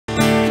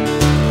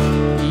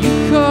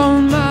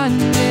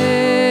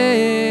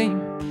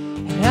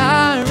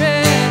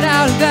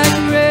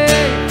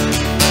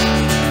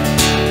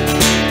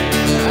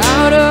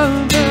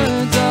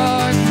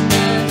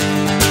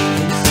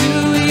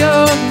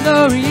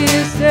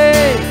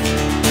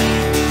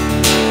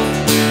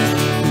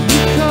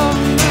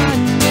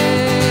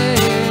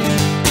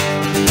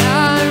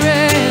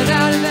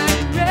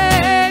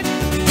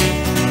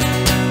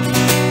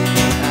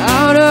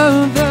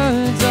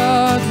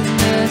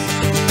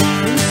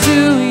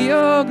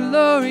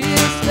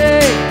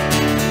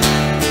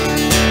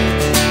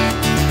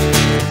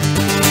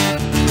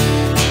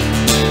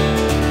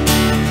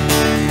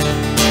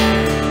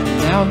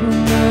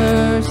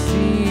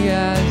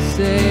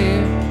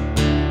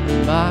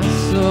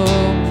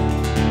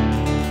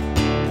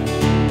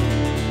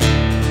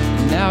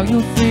Now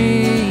your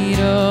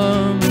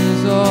freedom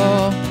is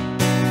all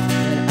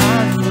that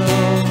I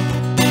know.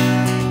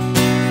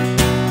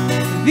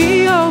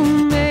 The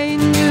old man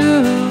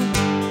knew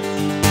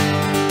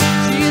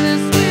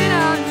Jesus when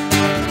I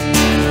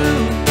knew.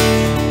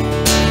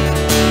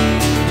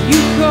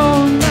 You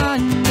called my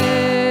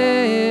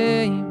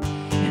name,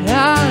 and I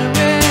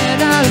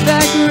ran out of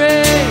that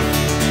grave,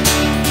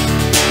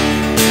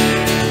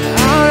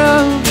 out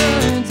of the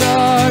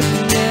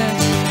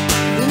darkness,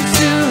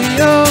 into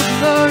your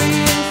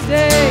glorious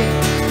day.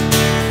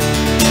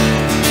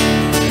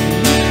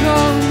 You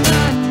called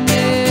my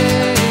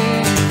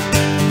name,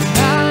 I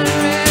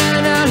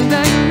ran out of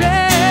that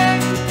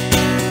grave,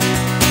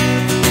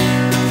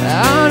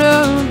 out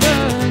of the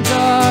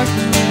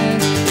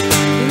darkness,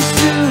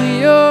 into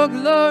your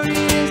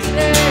glorious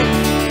day.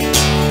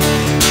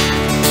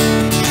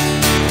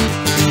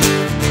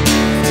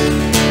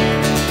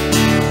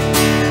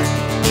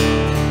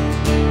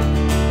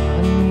 I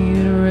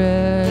need a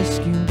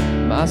rescue,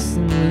 my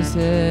sin was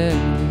heavy.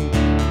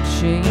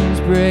 Chains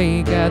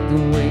break at the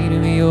weight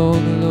of your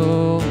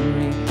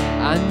glory.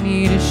 I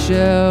need a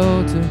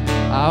shelter,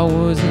 I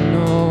was an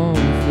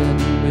orphan,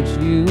 but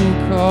you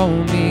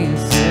called me a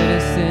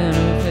citizen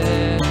of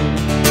heaven.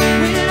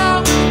 When I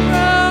was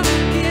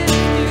broken,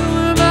 you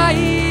were my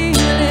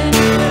healing.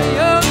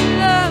 Your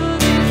love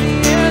is the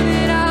air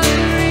that I'm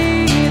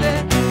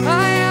breathing. I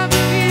have a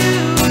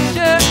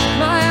future,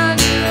 my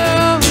eyes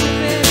are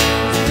open.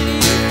 When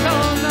you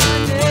call my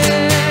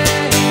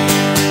name,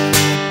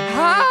 I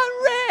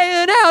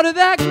ran out of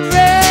that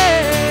grave,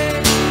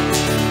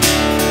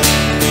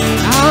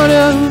 out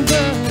of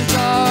the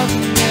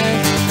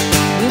darkness,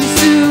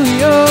 into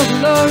your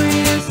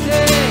glorious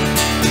day.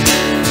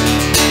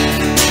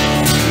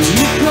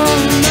 You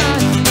called my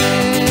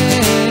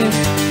name,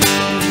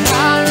 I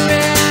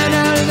ran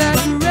out of that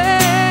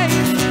grave,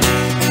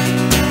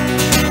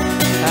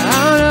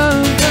 out of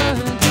the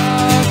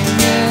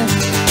darkness,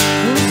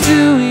 into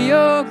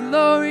your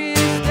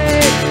glorious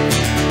day.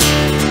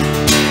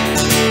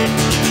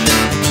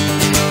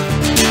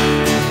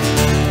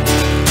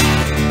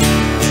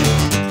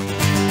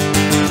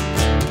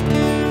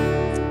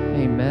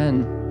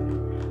 Amen.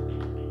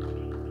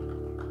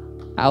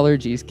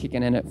 Allergies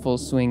kicking in at full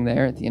swing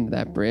there at the end of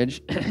that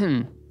bridge.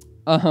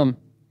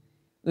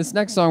 This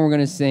next song we're going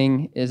to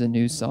sing is a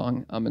new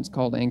song. It's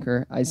called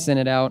Anchor. I sent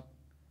it out.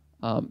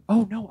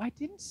 Oh, no, I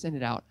didn't send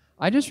it out.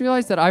 I just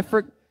realized that I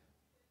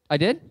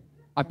did?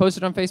 I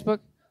posted on Facebook?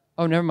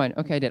 Oh, never mind.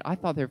 Okay, I did. I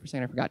thought there for a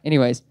second I forgot.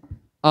 Anyways,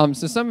 so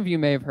some of you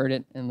may have heard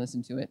it and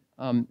listened to it.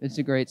 It's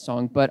a great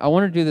song, but I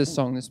want to do this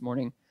song this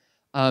morning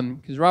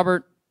because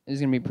Robert is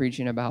going to be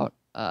preaching about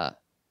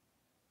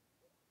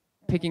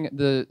picking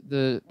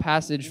the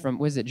passage from,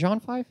 was it John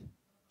 5?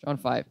 John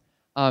 5.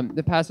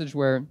 The passage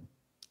where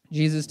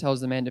Jesus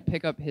tells the man to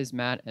pick up his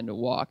mat and to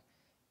walk.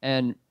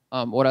 And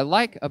what I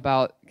like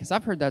about, because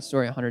I've heard that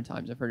story 100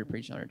 times, I've heard it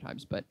preached 100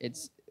 times, but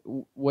it's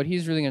what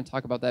he's really going to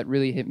talk about that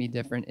really hit me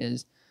different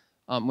is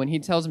when he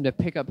tells him to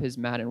pick up his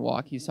mat and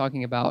walk, he's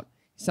telling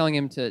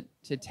him to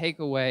take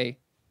away,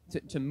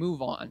 to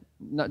move on.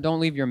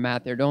 Don't leave your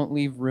mat there. Don't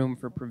leave room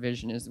for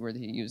provision is the word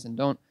that he used, and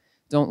don't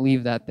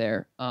leave that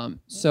there.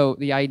 So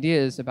the idea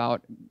is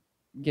about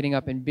getting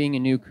up and being a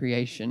new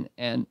creation.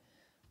 And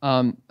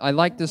I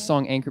like this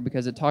song Anchor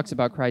because it talks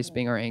about Christ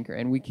being our anchor,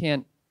 and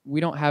we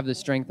don't have the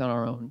strength on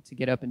our own to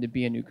get up and to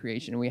be a new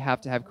creation. We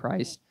have to have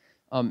Christ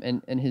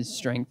and his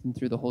strength and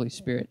through the Holy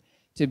Spirit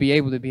to be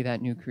able to be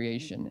that new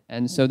creation.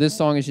 And so this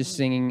song is just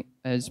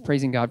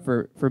praising God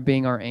for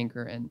being our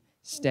anchor and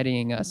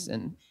steadying us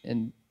in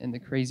the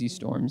crazy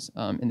storms,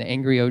 in the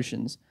angry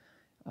oceans,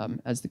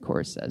 as the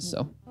chorus says.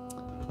 So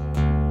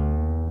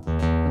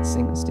let's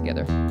sing this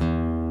together.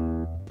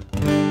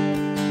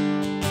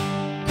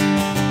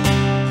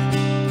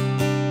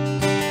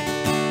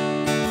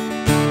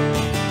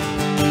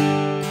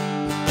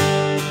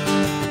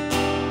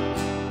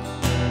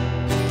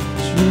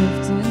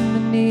 Drifting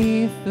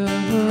beneath the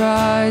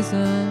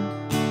horizon,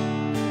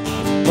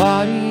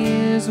 body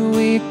is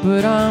weak,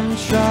 but I'm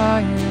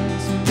trying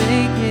to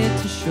make it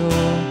to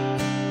shore.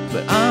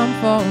 But I'm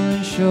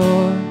falling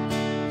short,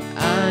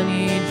 I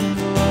need you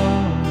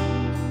more.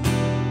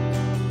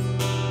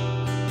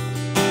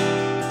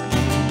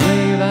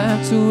 Wave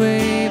after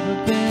wave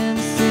I've been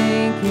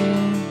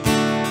sinking,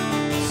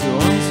 so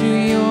onto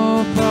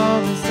your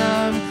promise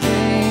I'm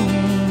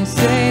clinging. You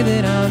say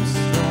that I'm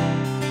strong,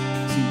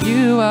 to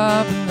you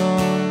I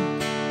belong.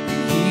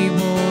 Keep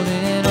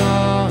holding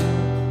on.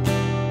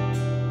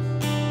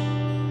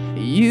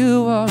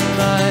 You are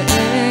my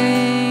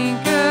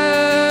anchor,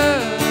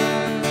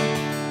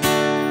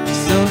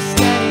 so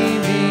steady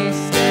me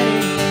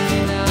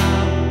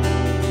now.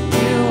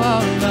 You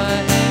are my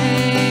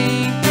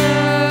anchor,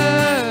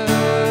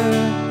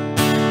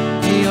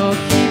 you're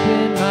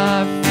keeping my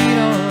feet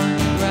on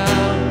the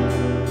ground.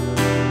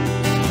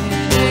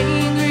 In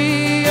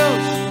angry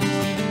oceans,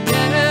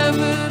 you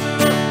never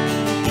broke.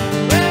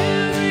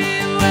 Every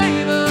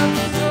wave of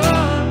the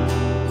storm,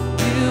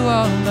 you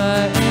are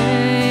my anchor.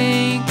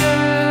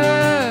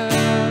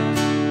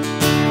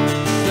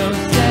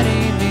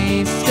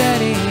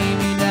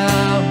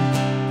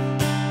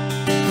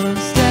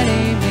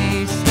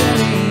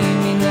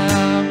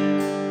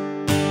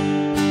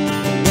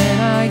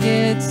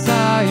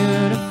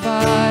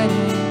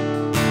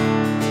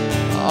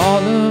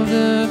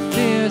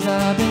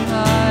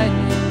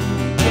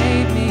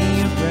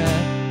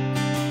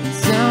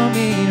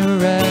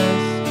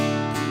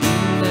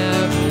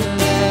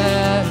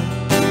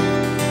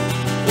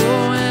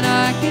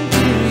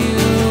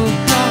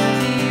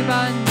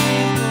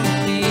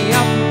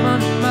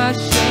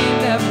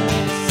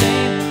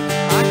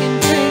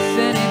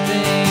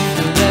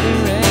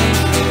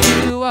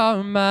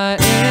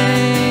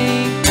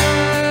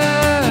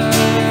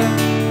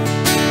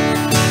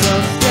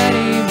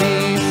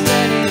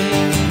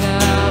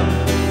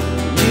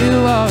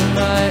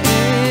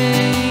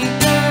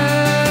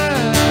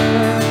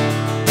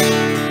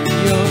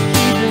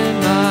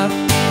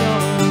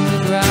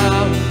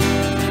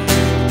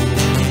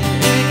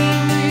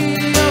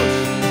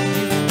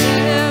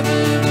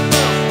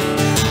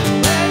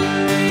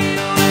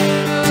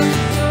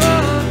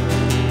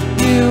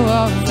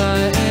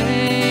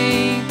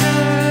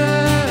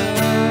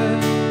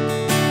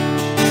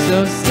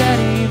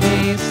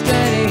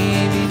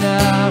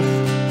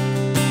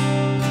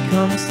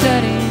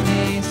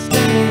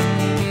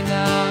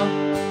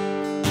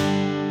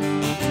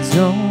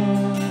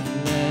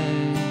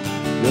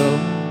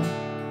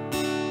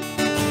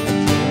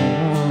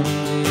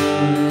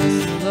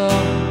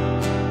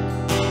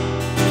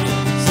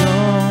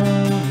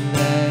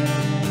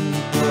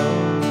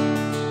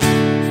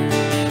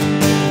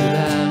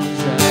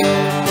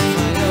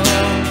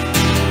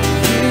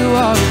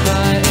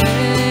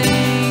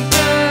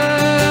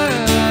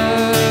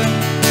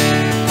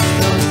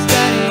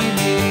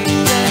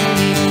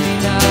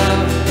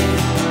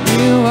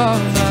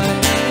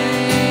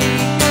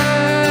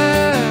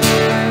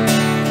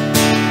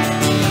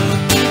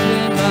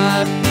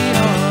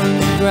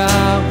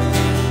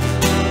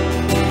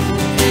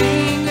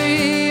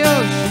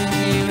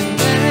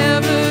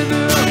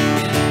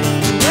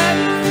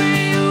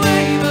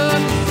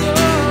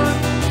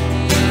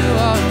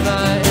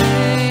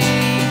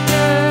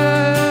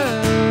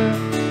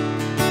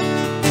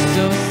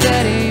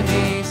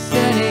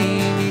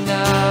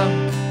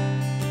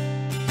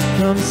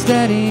 Come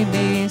steady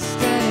me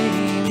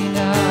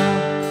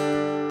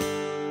now.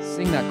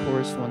 Sing that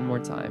chorus one more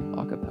time,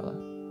 a cappella.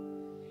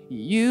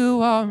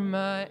 You are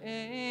my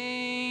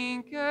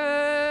anchor,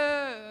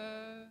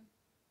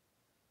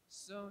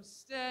 so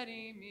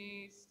steady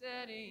me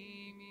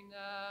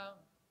now.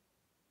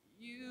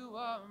 You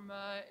are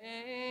my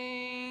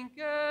anchor,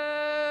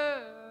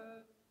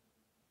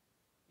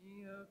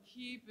 you're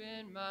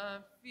keeping my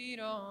feet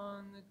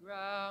on the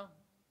ground.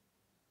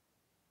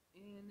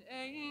 In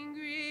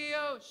angry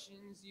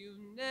oceans you've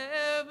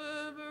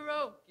never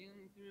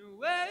broken,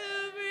 through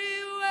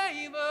every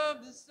wave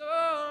of the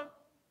storm.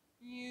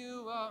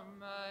 You are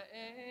my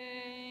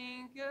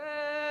anchor,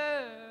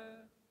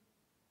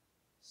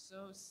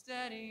 so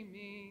steady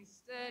me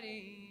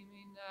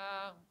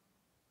now.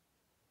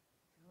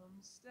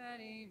 Come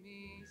steady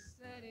me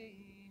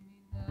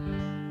now.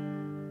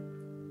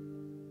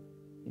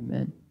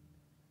 Amen.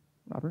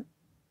 Robert?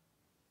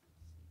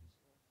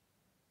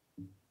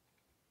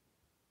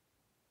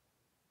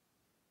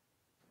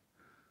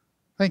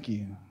 Thank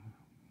you.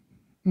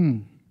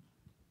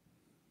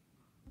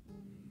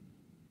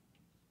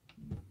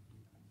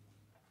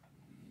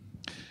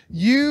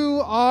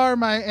 You are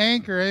my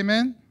anchor,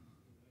 amen?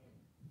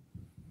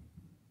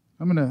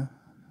 I'm going to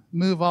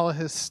move all of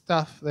his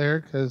stuff there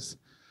because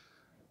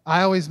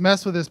I always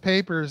mess with his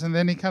papers, and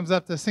then he comes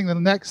up to sing the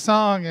next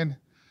song, and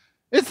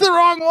it's the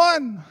wrong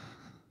one.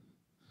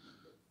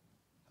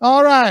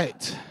 All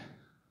right.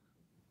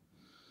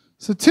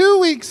 So 2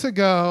 weeks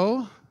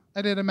ago,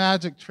 I did a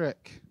magic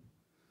trick.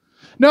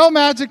 No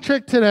magic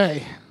trick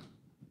today.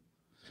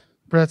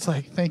 Brett's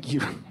like, thank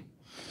you.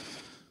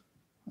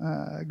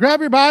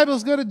 Grab your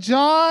Bibles, go to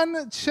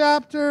John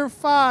chapter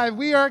 5.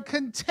 We are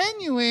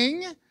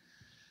continuing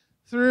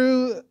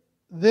through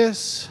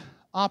this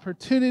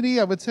opportunity,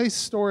 I would say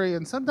story,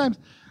 and sometimes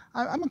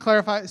I'm going to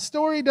clarify,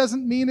 story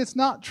doesn't mean it's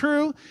not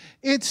true.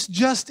 It's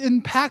just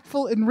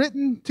impactful and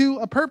written to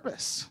a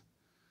purpose.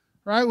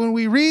 Right? When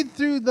we read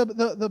through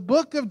the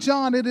book of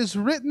John, it is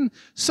written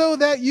so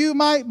that you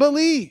might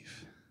believe.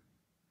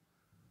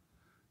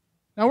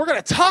 Now we're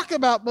going to talk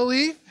about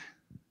belief.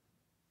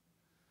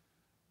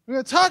 We're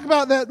going to talk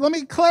about that. Let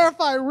me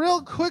clarify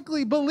real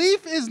quickly.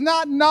 Belief is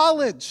not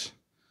knowledge.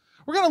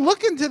 We're going to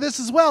look into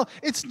this as well.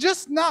 It's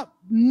just not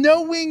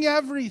knowing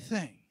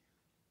everything.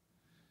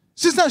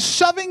 It's just not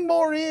shoving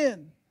more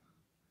in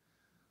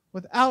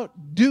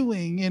without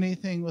doing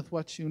anything with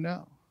what you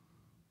know.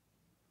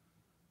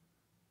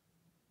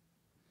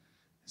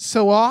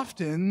 So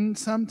often,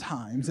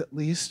 sometimes, at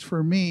least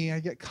for me, I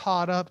get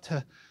caught up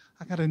to,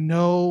 I got to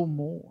know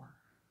more.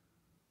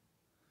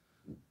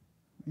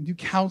 I do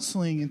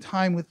counseling and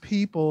time with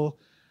people.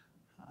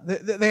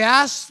 They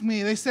ask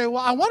me, they say,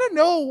 well, I want to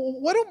know,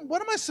 what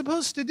am I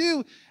supposed to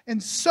do?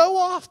 And so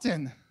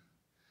often,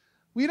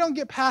 we don't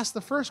get past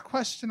the first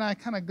question I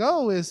kind of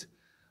go is,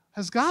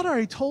 has God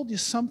already told you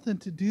something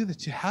to do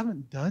that you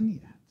haven't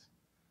done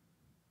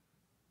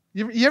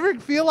yet? You ever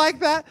feel like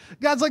that?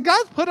 God's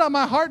put on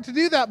my heart to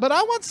do that, but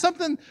I want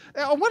something,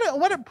 I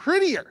want it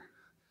prettier.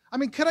 I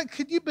mean,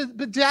 could you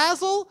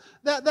bedazzle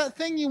that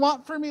thing you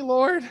want for me,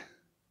 Lord?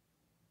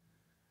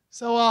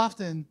 So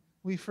often,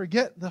 we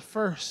forget the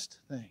first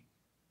thing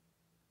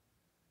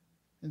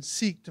and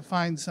seek to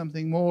find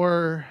something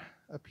more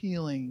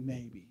appealing,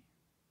 maybe.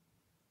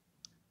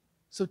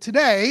 So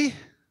today,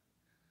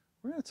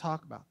 we're going to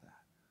talk about that.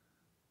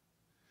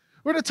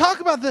 We're going to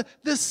talk about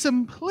the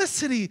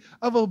simplicity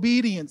of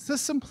obedience, the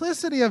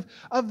simplicity of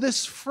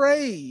this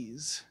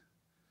phrase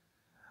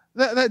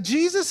that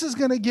Jesus is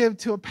going to give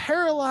to a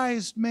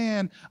paralyzed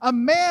man, a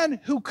man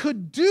who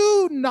could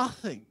do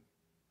nothing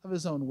of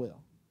his own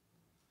will.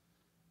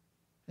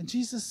 And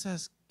Jesus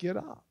says, get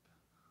up.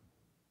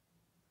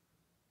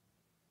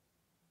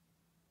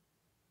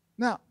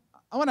 Now,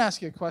 I want to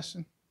ask you a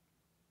question.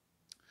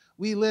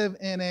 We live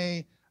in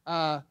a,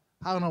 I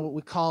don't know what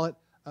we call it,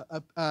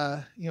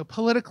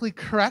 politically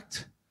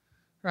correct,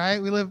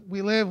 right? We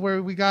live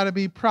where we got to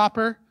be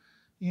proper,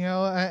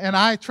 and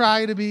I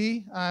try to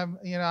be.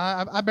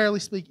 I barely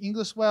speak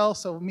English well,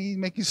 so me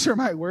making sure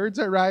my words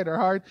are right are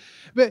hard.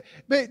 But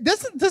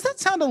does that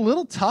sound a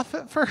little tough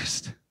at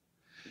first?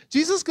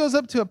 Jesus goes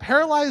up to a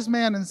paralyzed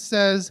man and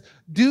says,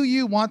 do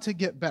you want to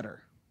get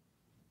better?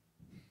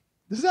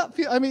 Does that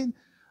feel,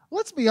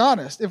 let's be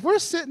honest. If we're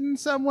sitting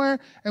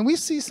somewhere and we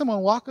see someone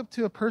walk up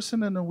to a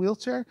person in a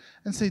wheelchair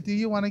and say, do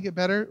you want to get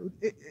better?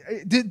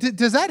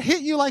 Does that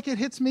hit you like it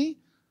hits me?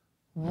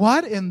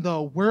 What in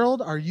the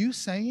world are you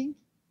saying?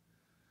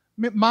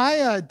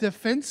 My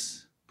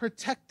defense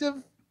protective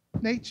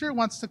nature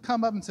wants to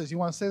come up and says, you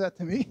want to say that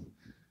to me?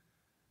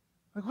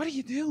 Like, what are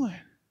you doing?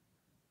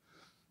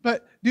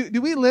 But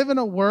do we live in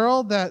a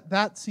world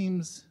that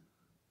seems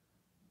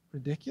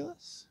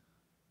ridiculous?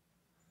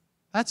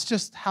 That's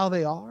just how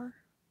they are,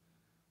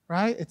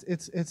 right?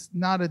 It's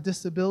not a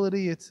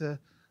disability.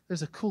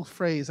 There's a cool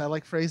phrase. I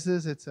like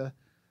phrases. It's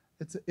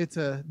it's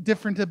a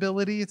different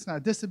ability. It's not a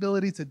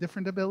disability, it's a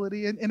different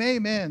ability. And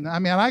amen. I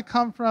mean, I'm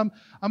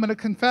going to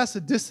confess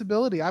a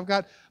disability. I've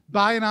got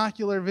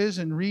binocular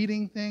vision.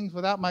 Reading things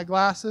without my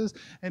glasses,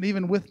 and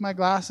even with my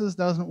glasses,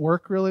 doesn't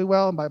work really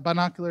well. And by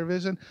binocular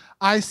vision,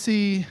 I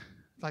see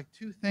like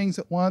two things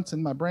at once,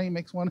 and my brain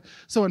makes one.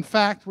 So in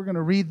fact, we're going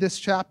to read this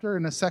chapter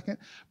in a second.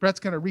 Brett's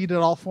going to read it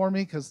all for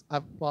me because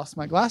I've lost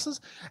my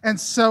glasses. And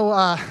so,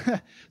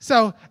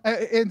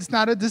 it's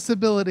not a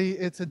disability,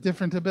 it's a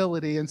different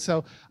ability. And so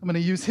I'm going to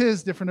use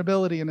his different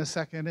ability in a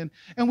second.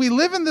 And we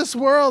live in this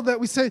world that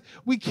we say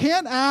we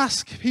can't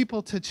ask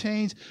people to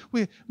change.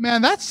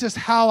 Man, that's just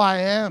how I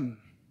am.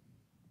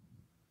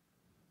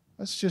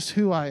 That's just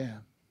who I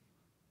am.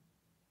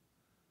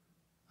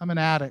 I'm an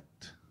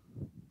addict.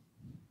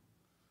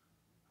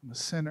 I'm a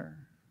sinner.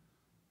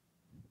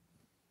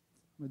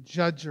 I'm a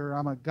judger.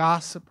 I'm a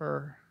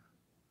gossiper.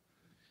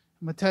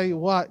 I'm going to tell you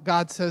what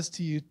God says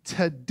to you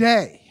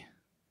today.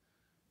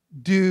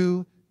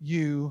 Do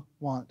you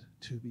want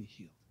to be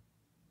healed?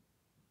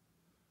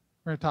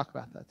 We're going to talk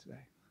about that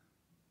today.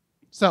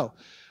 So,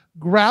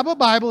 grab a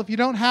Bible. If you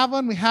don't have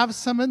one, we have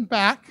some in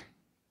back.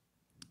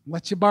 I'll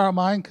let you borrow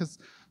mine because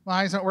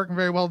my eyes aren't working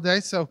very well today,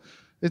 so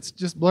it's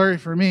just blurry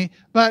for me.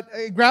 But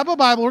grab a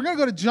Bible. We're going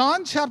to go to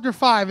John chapter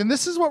 5, and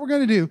this is what we're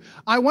going to do.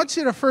 I want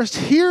you to first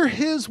hear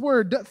his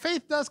word.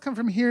 Faith does come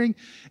from hearing,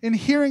 and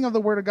hearing of the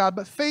word of God,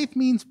 but faith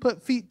means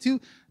put feet to,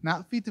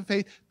 not feet to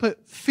faith,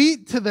 put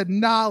feet to the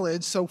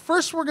knowledge. So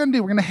first we're going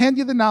to hand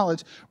you the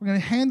knowledge. We're going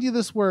to hand you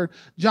this word,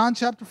 John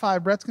chapter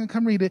 5. Brett's going to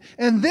come read it,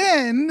 and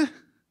then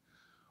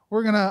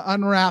we're going to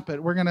unwrap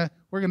it. We're going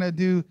to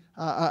do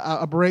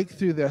a break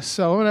through this.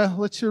 So I'm going to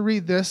let you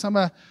read this. I'm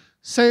going to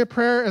say a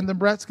prayer, and then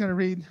Brett's going to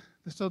read.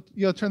 So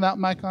you'll turn that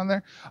mic on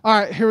there. All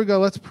right, here we go.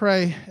 Let's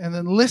pray, and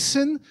then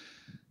listen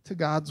to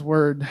God's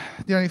word.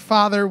 Dear Heavenly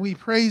Father, we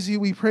praise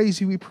you, we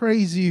praise you, we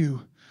praise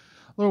you.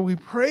 Lord, we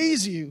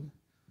praise you.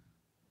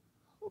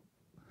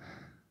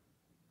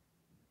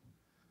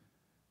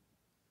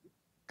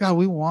 God,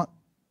 we want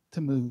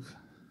to move.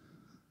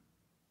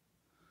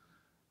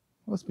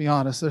 Let's be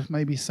honest, there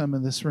may be some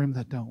in this room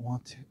that don't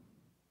want to.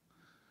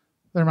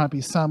 There might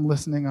be some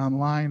listening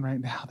online right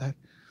now that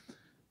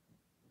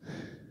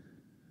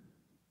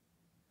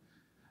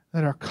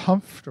are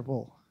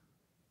comfortable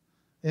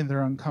in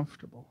their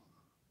uncomfortable.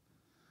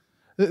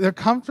 They're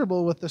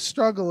comfortable with the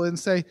struggle and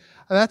say,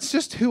 that's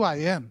just who I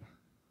am.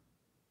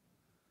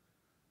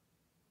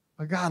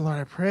 But God, Lord,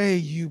 I pray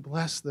you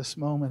bless this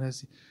moment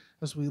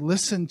as we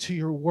listen to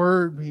your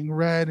word being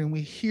read and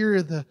we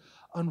hear the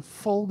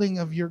unfolding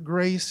of your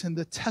grace and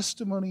the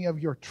testimony of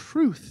your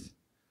truth.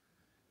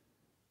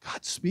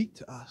 God, speak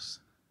to us.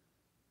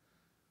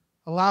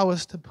 Allow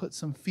us to put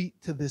some feet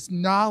to this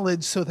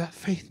knowledge so that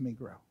faith may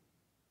grow.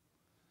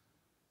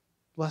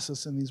 Bless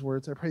us in these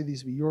words. I pray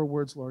these be your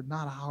words, Lord,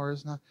 not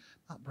ours, not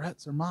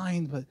Brett's or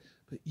mine, but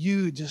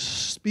you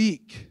just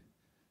speak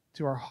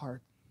to our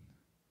heart.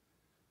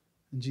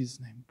 In Jesus'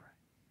 name we pray.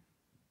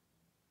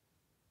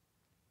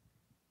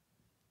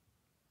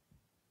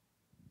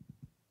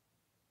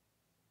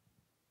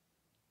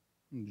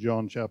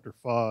 John chapter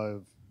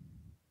 5.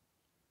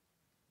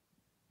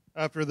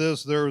 After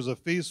this, there was a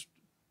feast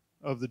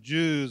of the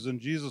Jews, and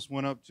Jesus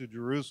went up to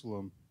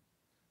Jerusalem.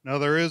 Now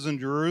there is in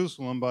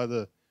Jerusalem by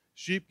the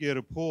sheep gate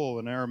a pool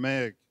in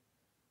Aramaic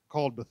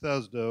called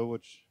Bethesda,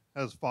 which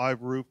has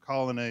 5 roof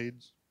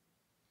colonnades.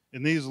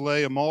 In these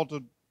lay a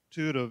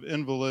multitude of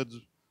invalids,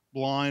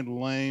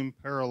 blind, lame,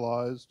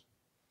 paralyzed.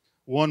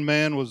 One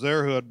man was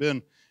there who had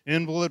been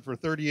invalid for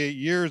 38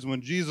 years.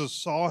 When Jesus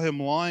saw him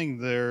lying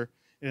there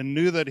and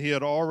knew that he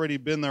had already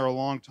been there a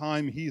long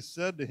time, he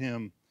said to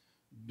him,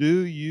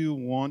 "Do you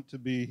want to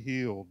be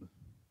healed?"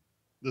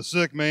 The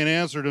sick man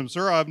answered him,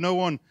 "Sir, I have no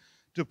one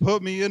to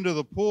put me into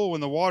the pool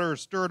when the water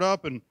is stirred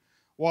up, and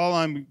while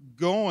I'm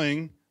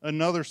going,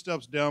 another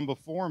steps down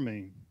before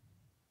me."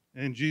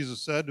 And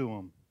Jesus said to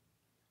him,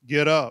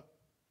 "Get up,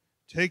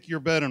 take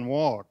your bed and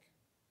walk."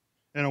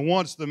 And at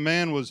once the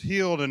man was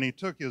healed, and he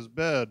took his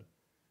bed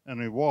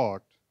and he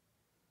walked.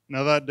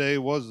 Now that day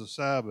was the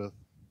Sabbath.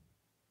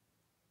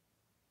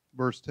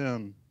 Verse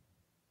 10.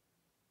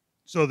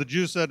 So the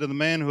Jews said to the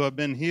man who had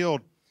been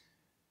healed,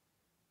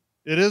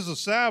 "It is the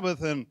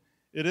Sabbath, and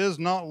it is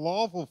not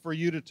lawful for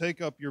you to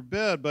take up your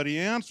bed." But he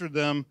answered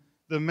them,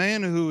 "The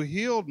man who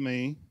healed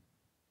me,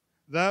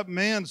 that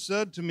man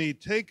said to me,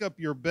 'Take up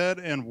your bed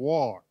and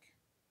walk.'"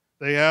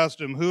 They asked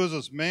him, "Who is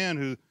this man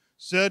who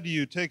said to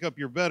you, 'Take up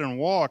your bed and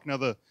walk'?" Now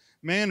the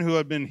man who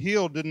had been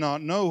healed did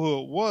not know who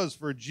it was,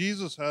 for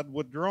Jesus had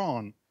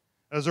withdrawn,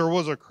 as there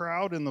was a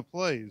crowd in the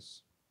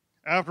place.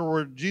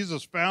 Afterward,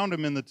 Jesus found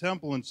him in the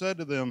temple and said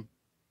to them,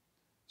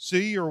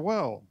 "See, you're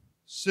well.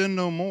 Sin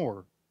no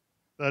more,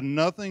 that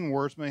nothing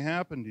worse may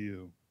happen to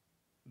you."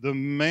 The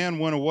man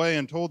went away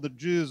and told the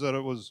Jews that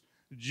it was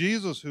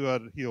Jesus who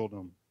had healed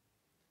him.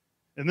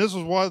 And this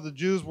was why the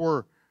Jews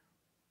were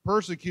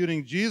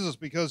persecuting Jesus,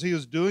 because he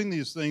was doing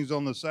these things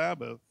on the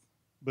Sabbath.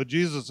 But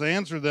Jesus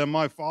answered them,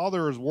 "My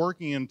Father is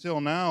working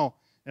until now,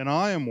 and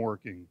I am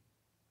working."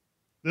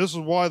 This is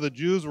why the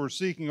Jews were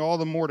seeking all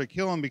the more to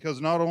kill him,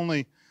 because not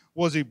only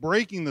was he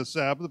breaking the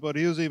Sabbath, but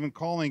he was even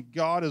calling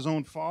God his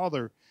own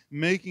Father,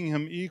 making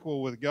him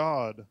equal with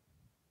God.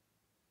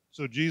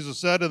 So Jesus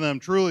said to them,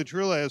 "Truly,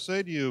 truly, I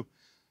say to you,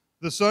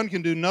 the Son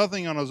can do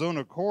nothing on his own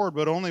accord,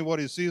 but only what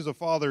he sees the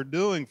Father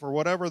doing. For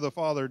whatever the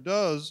Father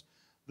does,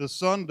 the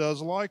Son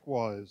does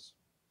likewise.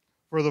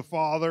 For the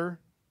Father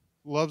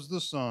loves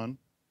the Son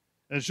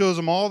and shows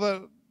him all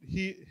that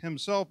he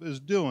himself is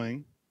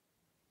doing,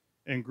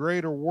 and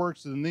greater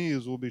works than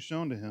these will be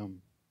shown to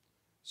him,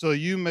 so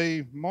you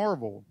may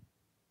marvel.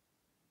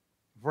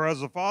 For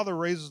as the Father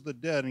raises the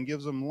dead and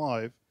gives them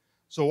life,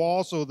 so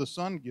also the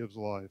Son gives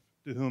life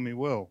to whom he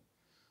will.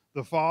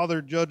 The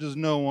Father judges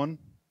no one,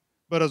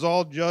 but has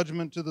all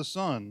judgment to the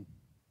Son,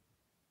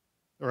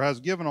 or has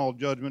given all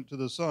judgment to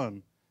the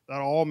Son,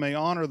 that all may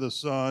honor the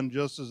Son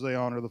just as they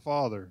honor the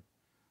Father.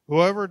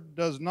 Whoever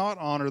does not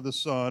honor the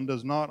Son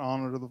does not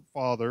honor the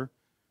Father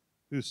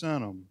who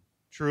sent him.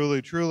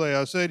 Truly, truly,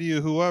 I say to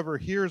you, whoever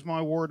hears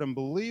my word and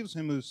believes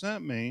him who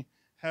sent me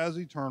has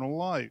eternal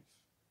life.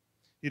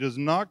 He does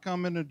not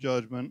come into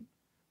judgment,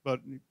 but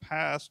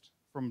passed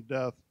from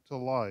death to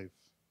life.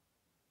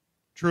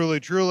 Truly,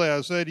 truly,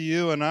 I say to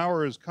you, an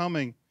hour is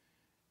coming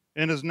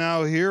and is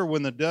now here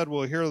when the dead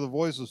will hear the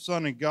voice of the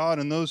Son of God,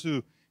 and those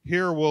who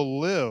hear will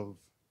live.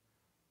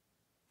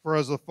 For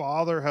as the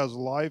Father has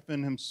life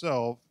in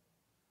himself,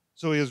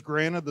 so he has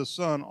granted the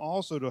Son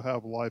also to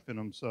have life in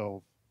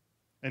himself.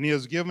 And he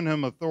has given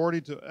him authority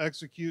to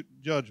execute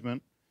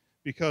judgment,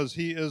 because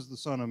he is the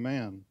Son of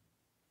Man.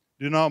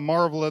 Do not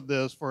marvel at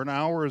this, for an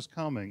hour is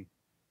coming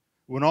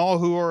when all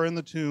who are in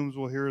the tombs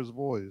will hear his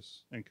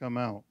voice and come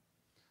out.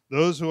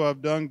 Those who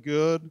have done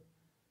good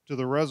to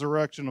the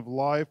resurrection of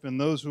life, and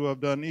those who have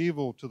done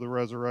evil to the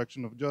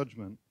resurrection of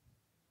judgment.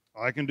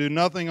 I can do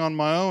nothing on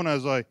my own.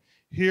 As I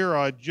hear,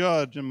 I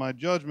judge, and my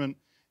judgment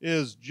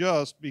is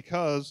just,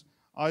 because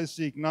I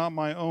seek not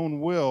my own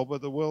will,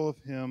 but the will of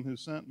him who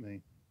sent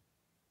me.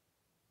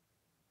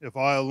 If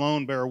I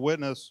alone bear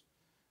witness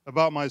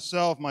about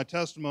myself, my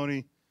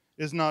testimony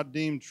is not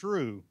deemed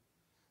true.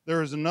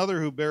 There is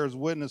another who bears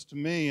witness to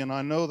me, and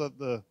I know that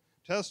the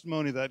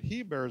testimony that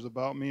he bears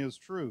about me is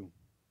true.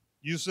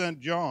 You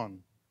sent John,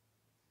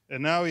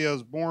 and now he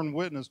has borne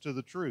witness to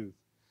the truth.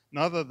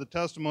 Not that the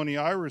testimony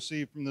I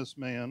received from this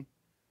man,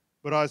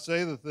 but I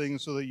say the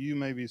things so that you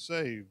may be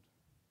saved.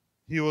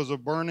 He was a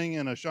burning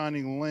and a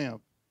shining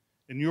lamp,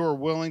 and you are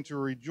willing to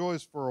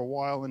rejoice for a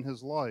while in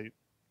his light.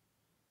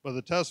 But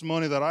the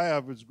testimony that I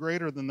have is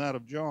greater than that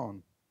of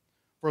John.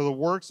 For the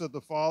works that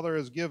the Father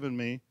has given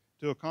me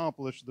to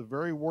accomplish, the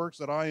very works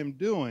that I am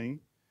doing,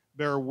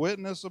 bear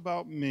witness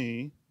about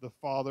me. The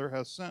Father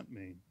has sent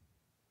me.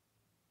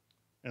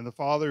 And the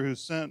Father who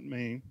sent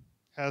me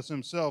has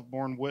himself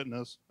borne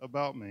witness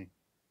about me.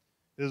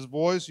 His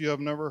voice you have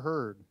never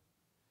heard.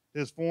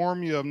 His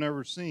form you have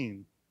never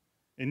seen.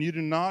 And you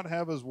do not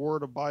have his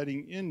word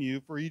abiding in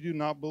you, for you do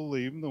not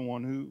believe in the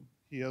one who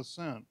he has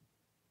sent.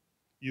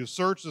 You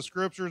search the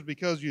scriptures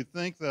because you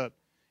think that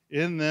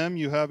in them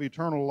you have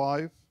eternal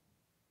life,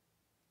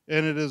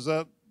 and it is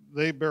that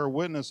they bear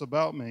witness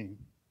about me.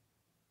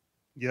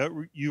 Yet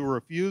you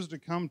refuse to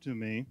come to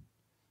me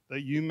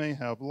that you may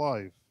have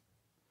life.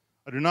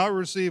 I do not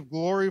receive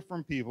glory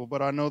from people,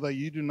 but I know that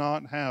you do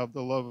not have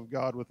the love of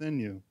God within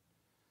you.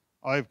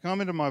 I have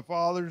come into my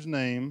Father's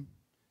name.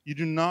 You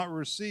do not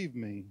receive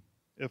me.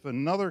 If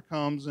another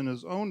comes in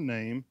his own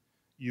name,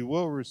 you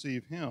will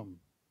receive him.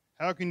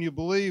 How can you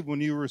believe when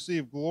you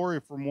receive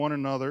glory from one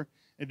another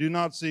and do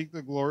not seek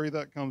the glory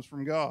that comes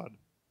from God?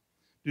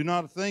 Do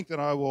not think that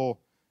I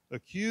will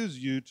accuse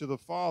you to the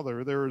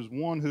Father. There is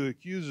one who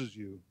accuses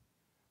you,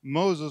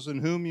 Moses, in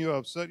whom you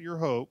have set your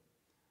hope.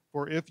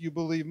 For if you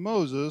believe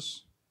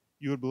Moses,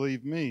 you would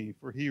believe me,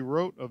 for he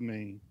wrote of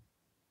me.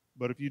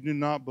 But if you do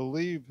not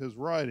believe his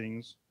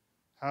writings,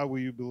 how will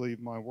you believe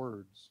my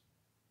words?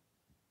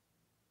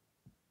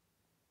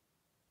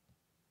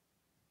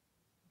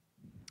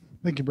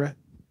 Thank you, Brett.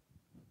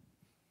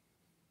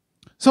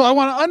 So I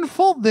want to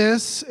unfold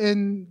this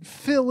and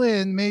fill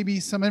in maybe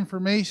some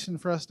information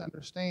for us to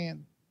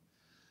understand.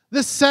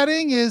 This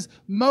setting is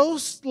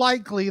most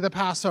likely the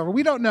Passover.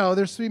 We don't know.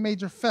 There's 3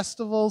 major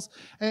festivals,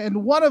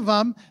 and one of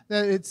them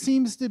that it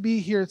seems to be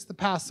here, it's the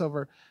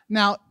Passover.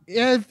 Now,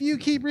 if you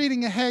keep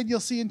reading ahead, you'll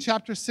see in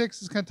chapter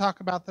 6, it's going to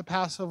talk about the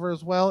Passover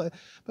as well.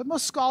 But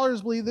most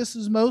scholars believe this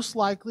is most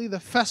likely the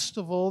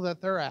festival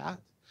that they're at.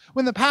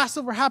 When the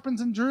Passover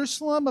happens in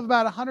Jerusalem, of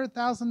about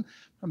 100,000,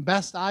 from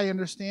best I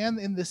understand,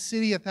 in the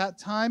city at that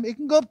time, it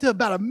can go up to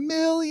about 1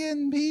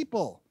 million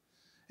people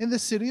in the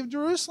city of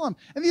Jerusalem.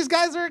 And these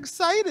guys are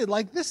excited.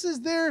 Like, this is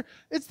their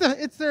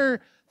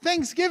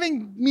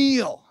Thanksgiving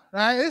meal,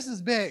 right? This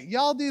is big.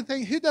 Y'all do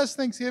think, who does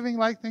Thanksgiving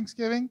like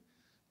Thanksgiving?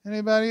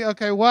 Anybody?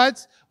 Okay,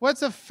 what's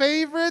a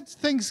favorite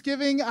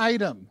Thanksgiving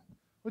item?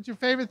 What's your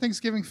favorite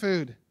Thanksgiving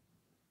food?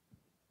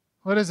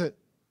 What is it?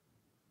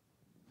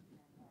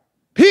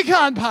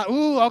 Pecan pie.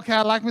 Ooh, okay,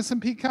 I like me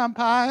some pecan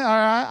pie. All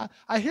right.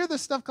 I hear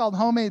this stuff called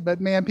homemade, but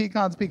man,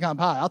 pecan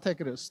pie. I'll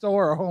take it to a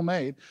store or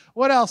homemade.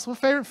 What else? What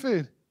favorite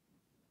food?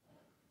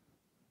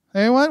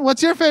 Anyone?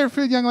 What's your favorite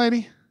food, young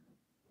lady?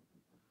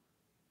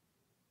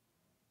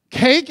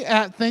 Cake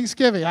at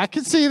Thanksgiving. I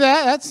can see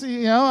that. That's,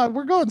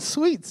 we're going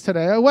sweets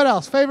today. What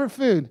else? Favorite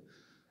food?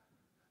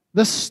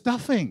 The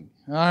stuffing.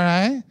 All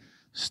right.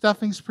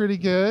 Stuffing's pretty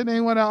good.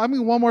 Anyone else?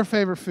 One more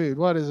favorite food.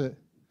 What is it?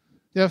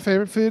 Do you have a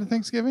favorite food at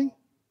Thanksgiving?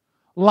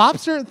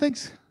 Lobster at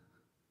Thanksgiving?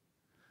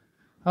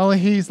 Only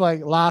he's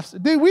like lobster.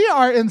 Dude, we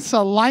are in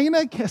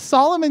Solomon,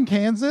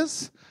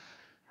 Kansas.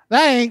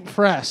 That ain't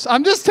fresh.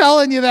 I'm just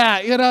telling you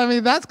that. You know what I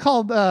mean? That's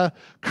called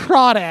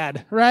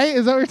crawdad, right?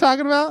 Is that what you're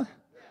talking about?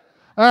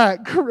 All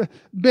right.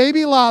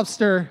 Baby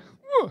lobster.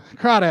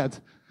 Crawdads.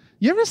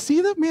 You ever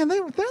see them? Man,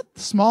 they're that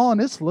small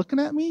and it's looking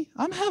at me.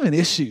 I'm having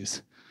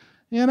issues.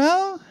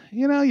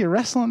 You're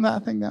wrestling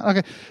that thing down.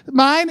 Okay.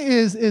 Mine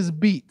is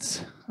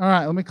beets. All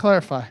right, let me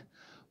clarify.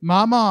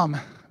 My mom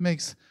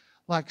makes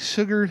like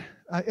sugared,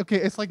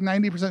 it's like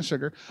 90%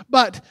 sugar,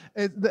 but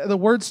the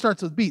word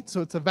starts with beets,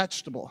 so it's a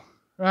vegetable,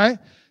 right?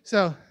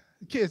 So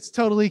it's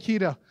totally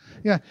keto.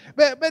 Yeah,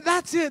 but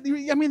that's it.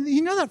 I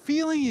mean, that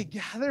feeling you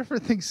gather for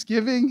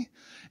Thanksgiving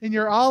and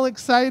you're all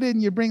excited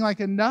and you bring like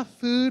enough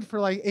food for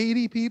like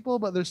 80 people,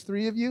 but there's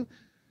 3 of you.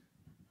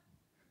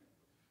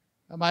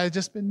 That might have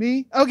just been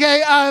me.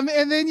 Okay,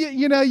 and then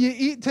you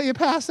eat till you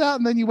pass out,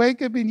 and then you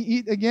wake up and you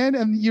eat again,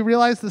 and you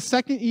realize the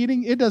second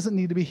eating, it doesn't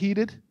need to be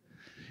heated.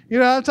 You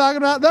know what I'm talking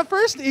about? The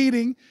first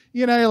eating,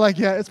 you're like,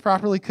 yeah, it's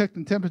properly cooked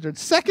and temperatured.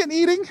 Second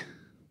eating,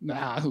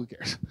 nah, who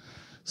cares?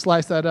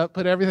 Slice that up,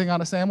 put everything on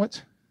a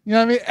sandwich. You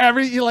know what I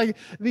mean?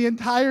 The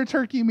entire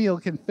turkey meal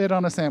can fit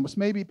on a sandwich.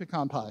 Maybe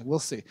pecan pie. We'll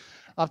see.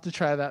 I'll have to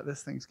try that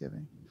this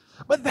Thanksgiving.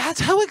 But that's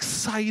how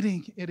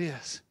exciting it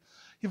is.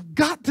 You've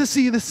got to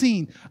see the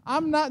scene.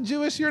 I'm not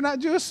Jewish, you're not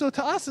Jewish, so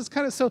to us it's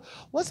kind of, so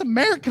let's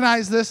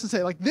Americanize this and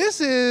say, like,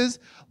 this is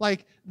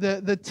like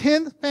the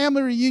 10th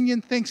family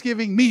reunion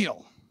Thanksgiving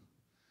meal.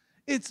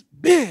 It's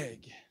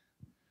big.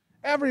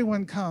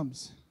 Everyone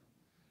comes.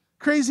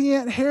 Crazy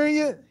Aunt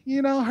Harriet,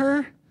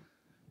 her,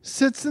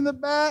 sits in the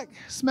back,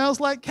 smells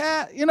like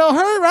cat.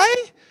 Her,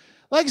 right?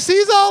 Like,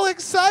 she's all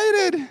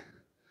excited.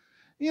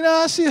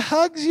 She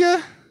hugs you.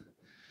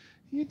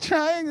 You're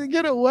trying to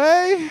get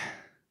away.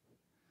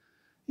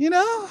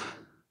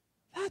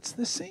 That's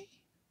the scene.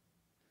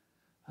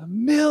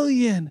 1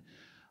 million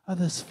of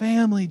this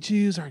family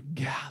Jews are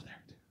gathered.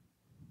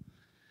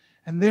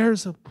 And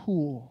there's a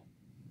pool.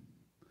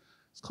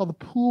 It's called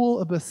the Pool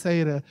of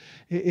Bethsaida.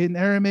 In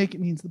Aramaic,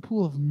 it means the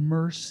pool of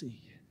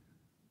mercy.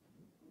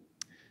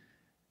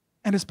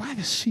 And it's by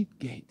the sheep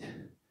gate.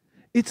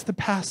 It's the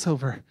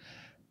Passover.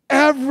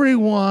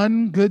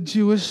 Everyone, good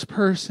Jewish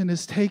person,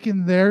 is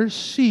taking their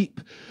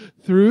sheep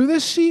through the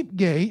sheep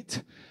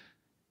gate.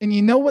 And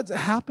you know what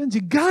happens?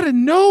 You got to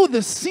know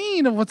the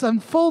scene of what's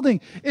unfolding.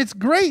 It's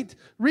great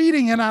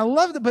reading, and I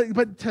loved it,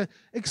 but to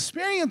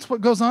experience what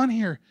goes on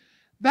here,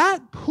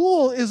 that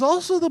pool is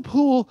also the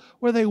pool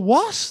where they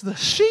wash the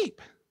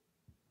sheep.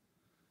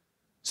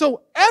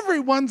 So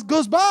everyone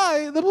goes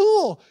by the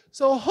pool.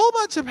 So a whole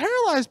bunch of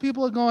paralyzed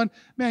people are going,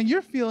 man,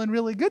 you're feeling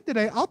really good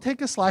today. I'll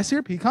take a slice of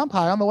your pecan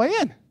pie on the way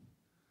in.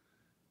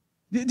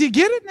 Do you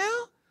get it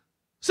now?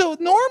 So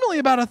normally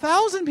about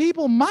 1,000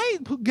 people might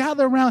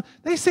gather around.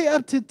 They say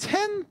up to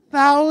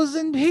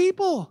 10,000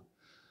 people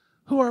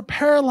who are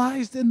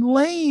paralyzed and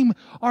lame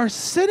are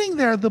sitting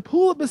there at the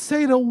Pool of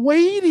Bethsaida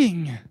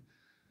waiting.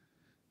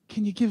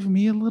 Can you give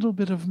me a little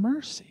bit of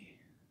mercy?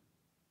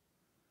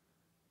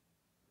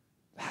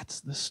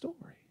 That's the story.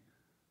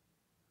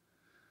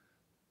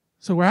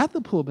 So we're at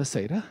the Pool of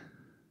Bethsaida.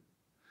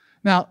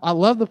 Now, I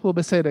love the Pool of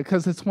Bethsaida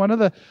because it's one of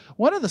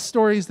the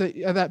stories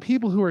that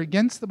people who are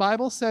against the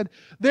Bible said,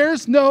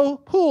 there's no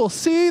pool.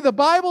 See, the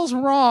Bible's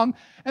wrong,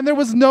 and there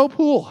was no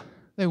pool.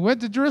 They went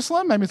to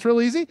Jerusalem. I mean, it's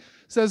real easy. It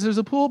says there's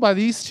a pool by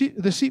the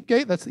sheep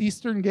gate. That's the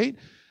eastern gate,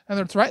 and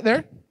it's right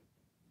there.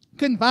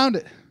 Couldn't find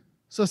it.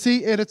 So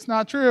see, it's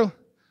not true.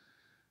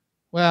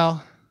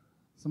 Well,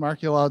 some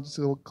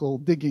archaeological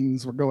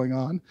diggings were going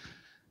on,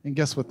 and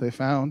guess what they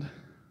found?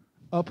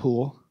 A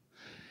pool.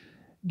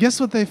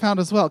 Guess what they found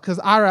as well? Because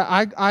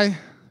I,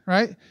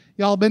 right?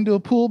 Y'all been to a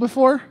pool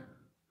before?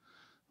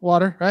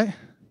 Water, right?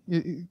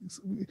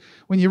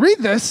 When you read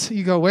this,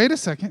 you go, wait a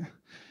second.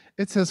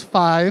 It says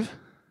 5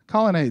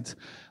 colonnades.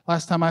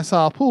 Last time I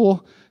saw a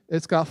pool,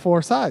 it's got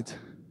 4 sides.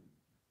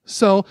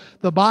 So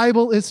the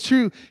Bible is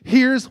true.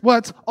 Here's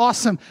what's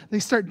awesome. They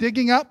start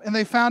digging up, and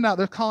they found out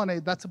their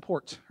colonnade. That's a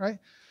porch, right?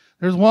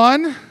 There's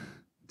 1,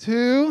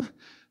 2,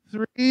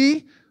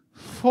 3,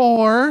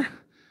 4.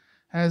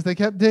 As they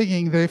kept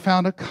digging, they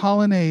found a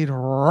colonnade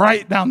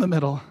right down the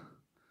middle.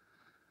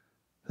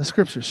 The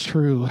scripture's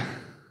true.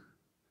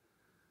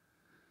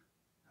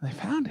 They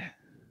found it.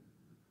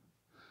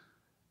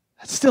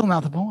 That's still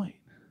not the point.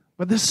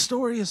 But this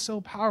story is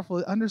so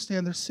powerful.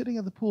 Understand, they're sitting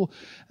at the pool,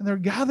 and they're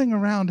gathering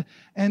around,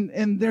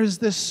 and there's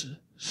this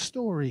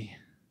story.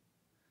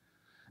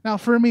 Now,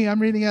 for me,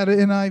 I'm reading out of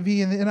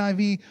NIV, and the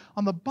NIV,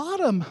 on the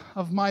bottom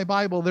of my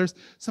Bible, there's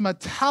some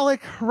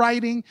italic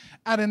writing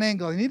at an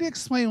angle. I need to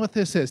explain what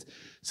this is.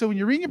 So when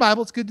you're reading your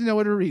Bible, it's good to know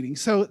what you're reading.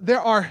 So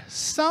there are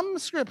some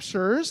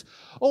scriptures,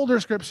 older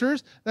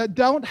scriptures, that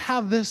don't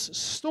have this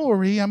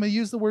story. I'm going to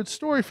use the word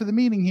story for the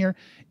meaning here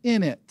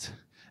in it.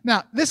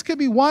 Now, this could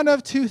be one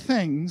of two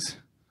things,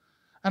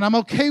 and I'm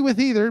okay with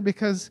either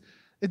because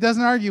it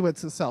doesn't argue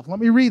with itself. Let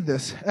me read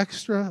this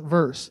extra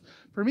verse.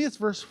 For me, it's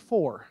verse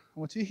 4. I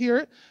want you to hear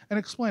it and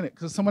explain it,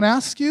 because if someone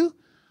asks you,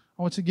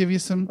 I want to give you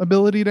some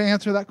ability to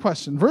answer that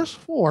question. Verse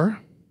 4,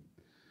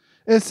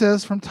 it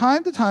says, "From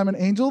time to time an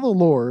angel of the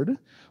Lord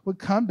would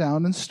come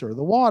down and stir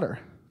the water,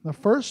 the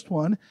first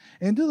one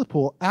into the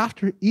pool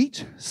after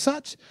each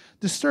such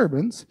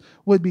disturbance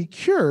would be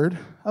cured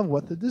of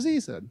what the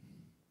disease had."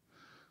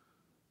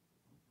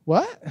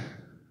 What?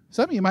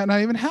 Some of you might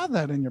not even have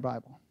that in your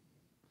Bible.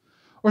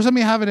 Or some of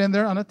you have it in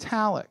there on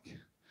italic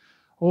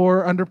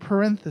or under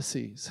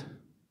parentheses.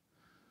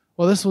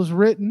 Well, this was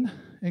written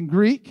in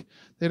Greek.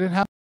 They didn't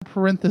have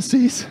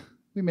parentheses.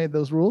 We made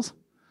those rules.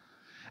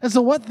 And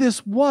so what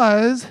this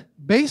was,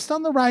 based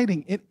on the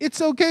writing,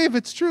 it's okay if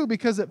it's true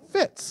because it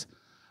fits,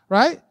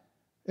 right?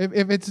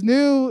 If it's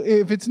new,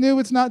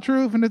 it's not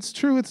true. If it's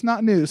true, it's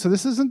not new. So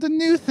this isn't the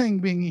new thing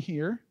being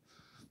here.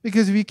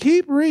 Because if you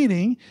keep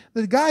reading,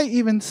 the guy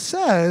even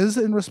says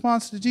in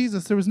response to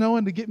Jesus, there was no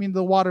one to get me into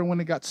the water when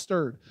it got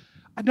stirred.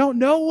 I don't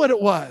know what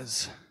it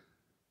was.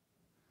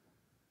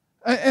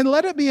 And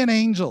let it be an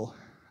angel.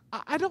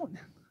 I don't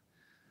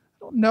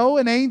know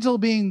an angel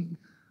being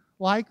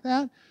like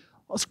that.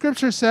 Well,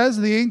 Scripture says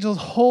the angels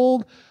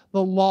hold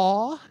the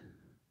law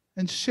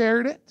and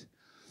shared it.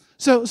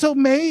 So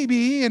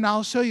maybe, and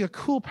I'll show you a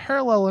cool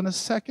parallel in a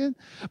second,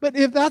 but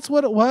if that's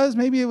what it was,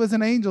 maybe it was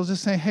an angel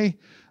just saying, hey,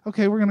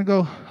 okay, we're going to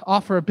go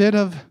offer a bit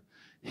of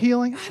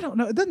healing. I don't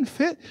know. It doesn't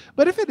fit.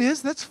 But if it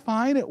is, that's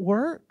fine. It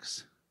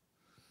works.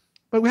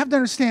 But we have to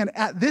understand,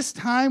 at this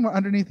time, we're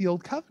underneath the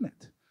old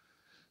covenant.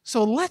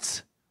 So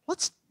let's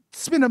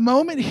spend a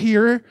moment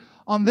here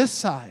on this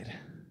side.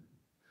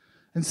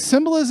 In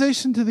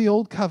symbolization to the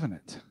old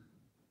covenant.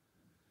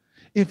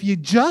 If you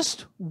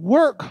just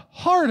work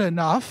hard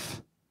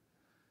enough,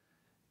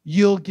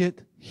 you'll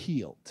get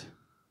healed.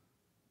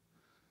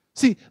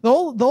 See, the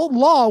old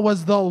law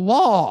was the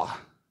law.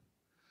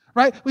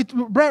 Right? We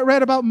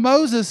read about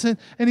Moses, and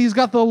he's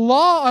got the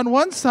law on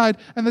one side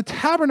and the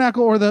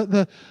tabernacle or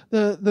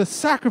the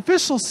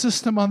sacrificial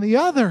system on the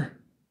other.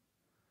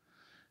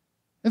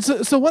 And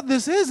so what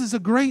this is a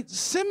great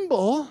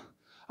symbol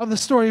of the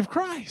story of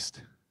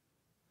Christ.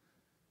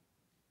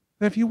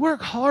 That if you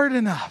work hard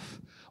enough,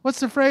 what's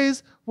the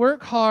phrase?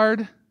 Work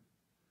hard,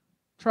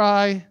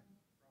 try,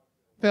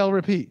 fail,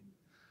 repeat.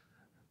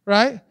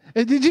 Right?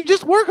 Did you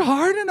just work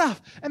hard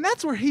enough? And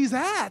that's where he's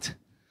at.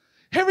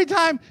 Every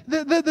time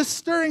the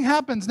stirring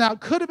happens. Now, it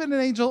could have been an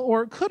angel,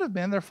 or it could have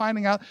been, they're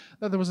finding out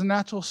that there was a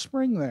natural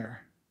spring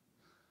there.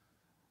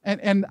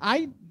 And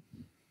I,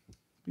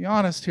 be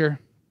honest here,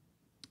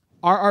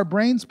 are our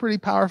brains pretty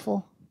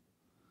powerful?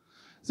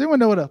 Does anyone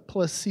know what a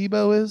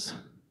placebo is?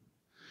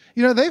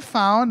 You know, they've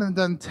found and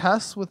done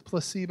tests with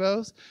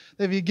placebos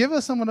that if you give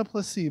someone a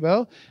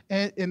placebo,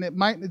 and it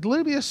might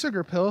literally be a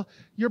sugar pill,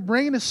 your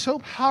brain is so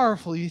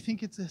powerful, you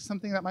think it's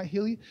something that might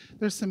heal you.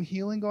 There's some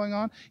healing going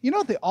on. You know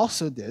what they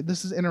also did?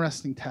 This is an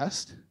interesting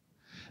test.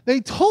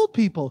 They told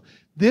people,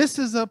 this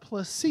is a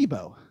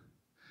placebo.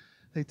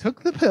 They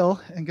took the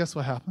pill, and guess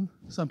what happened?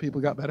 Some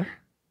people got better.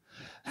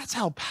 That's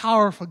how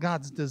powerful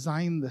God's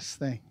designed this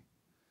thing.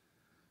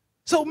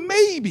 So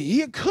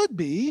maybe it could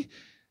be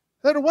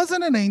that it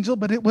wasn't an angel,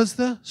 but it was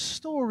the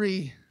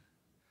story.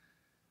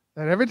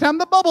 That every time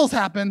the bubbles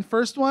happen,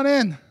 first one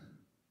in.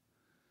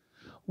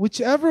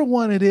 Whichever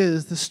one it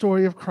is, the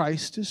story of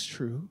Christ is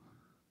true.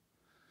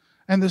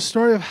 And the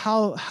story of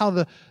how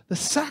the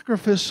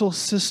sacrificial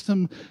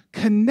system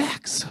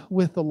connects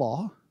with the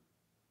law.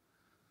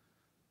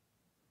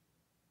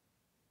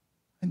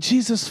 And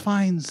Jesus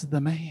finds the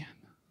man.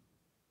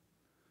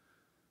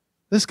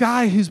 This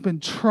guy who's been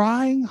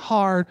trying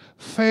hard,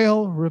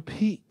 fail,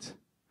 repeat.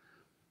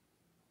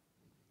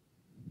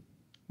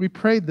 We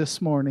prayed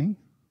this morning,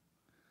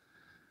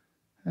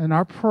 and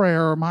our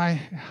prayer, or my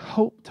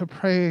hope to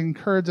pray,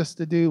 encourage us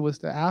to do, was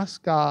to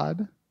ask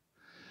God,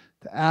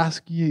 to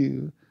ask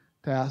you,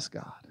 to ask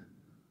God.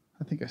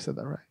 I think I said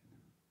that right.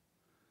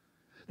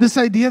 This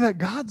idea that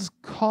God's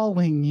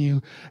calling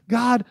you,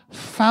 God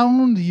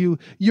found you.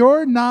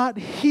 You're not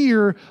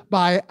here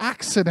by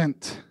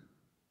accident.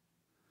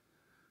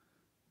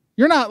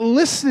 You're not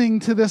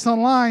listening to this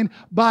online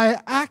by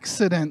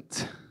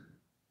accident.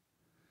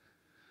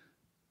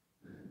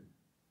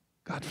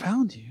 God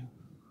found you.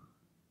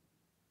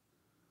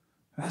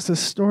 As the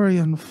story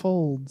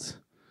unfolds,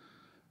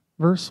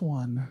 verse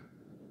 1,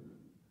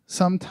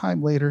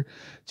 sometime later,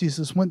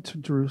 Jesus went to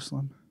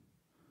Jerusalem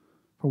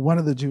for one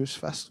of the Jewish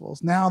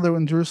festivals. Now there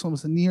in Jerusalem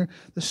was near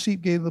the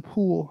sheep gate of the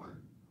pool,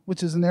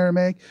 which is in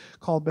Aramaic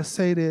called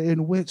Bethsaida,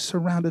 in which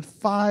surrounded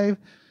 5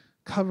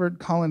 covered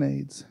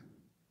colonnades.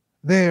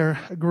 There,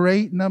 a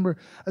great number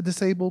of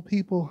disabled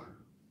people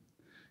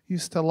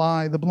used to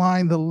lie, the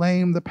blind, the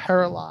lame, the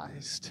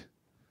paralyzed.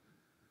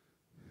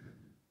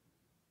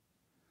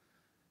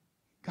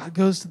 God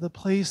goes to the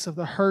place of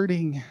the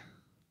hurting.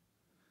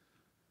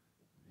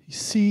 He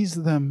sees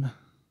them.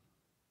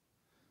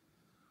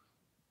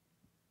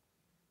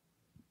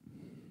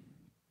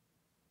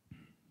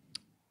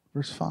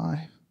 Verse 5.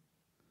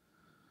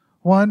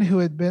 One who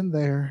had been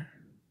there,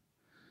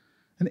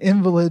 an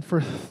invalid for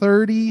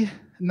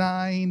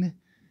 39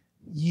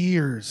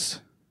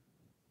 years,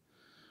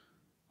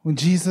 when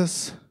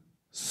Jesus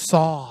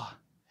saw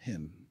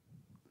him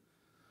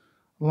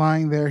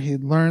lying there, he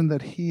had learned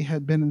that he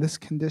had been in this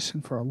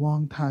condition for a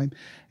long time,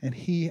 and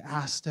he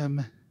asked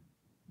him,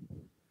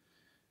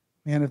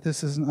 man, if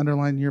this isn't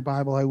underlined in your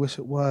Bible, I wish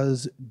it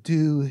was,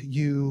 do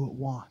you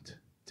want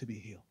to be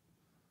healed?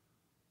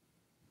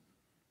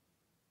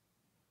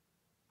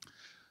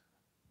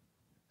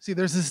 See,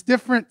 there's this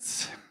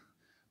difference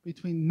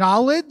between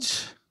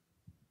knowledge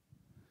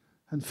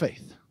and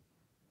faith.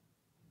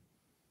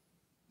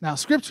 Now,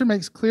 Scripture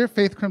makes clear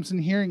faith comes in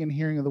hearing, and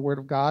hearing of the Word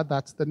of God.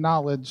 That's the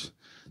knowledge.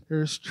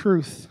 There's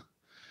truth.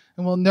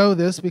 And we'll know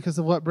this because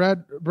of what Brett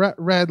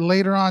read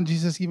later on.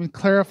 Jesus even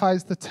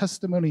clarifies the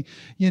testimony.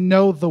 You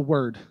know the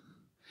Word.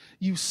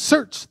 You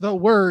search the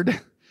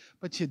Word,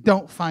 but you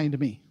don't find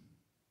me.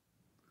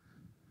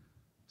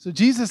 So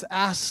Jesus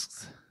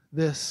asks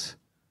this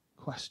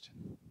question.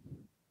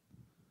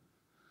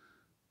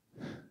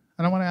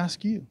 And I want to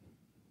ask you,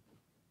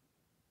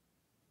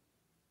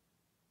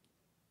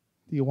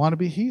 do you want to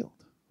be healed?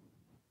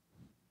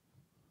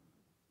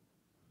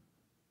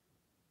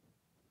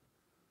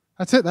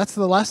 That's it. That's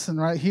the lesson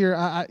right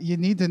here. You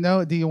need to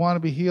know, do you want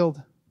to be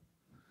healed?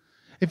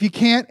 If you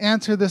can't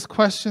answer this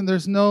question,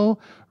 there's no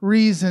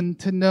reason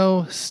to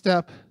know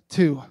step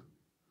 2.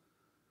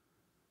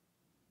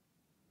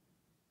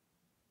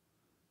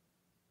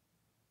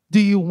 Do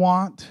you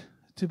want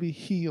to be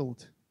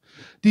healed?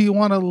 Do you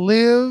want to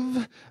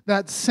live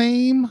that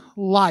same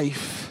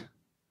life?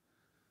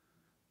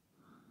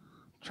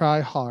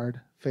 Try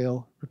hard,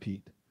 fail,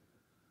 repeat.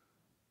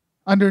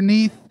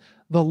 Underneath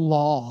the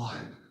law.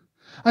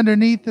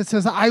 Underneath it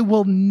says, I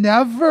will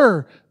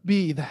never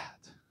be that.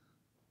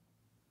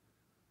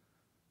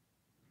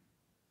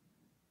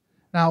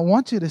 Now, I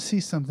want you to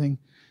see something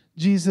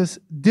Jesus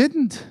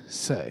didn't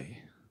say.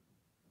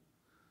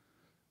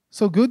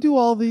 So go do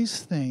all these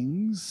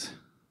things.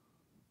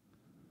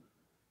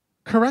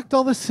 Correct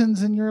all the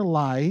sins in your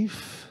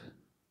life.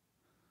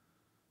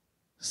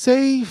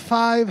 Say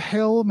 5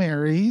 Hail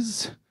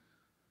Marys.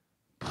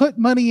 Put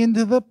money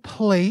into the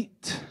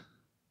plate.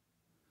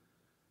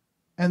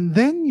 And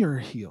then you're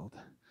healed.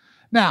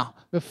 Now,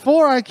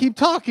 before I keep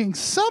talking,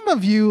 some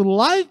of you,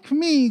 like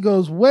me,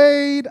 goes,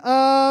 wait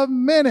a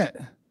minute.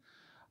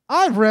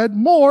 I've read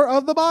more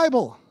of the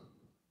Bible.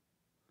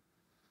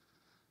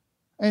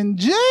 And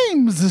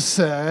James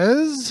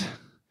says,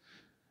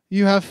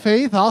 you have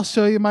faith, I'll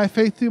show you my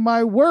faith through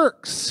my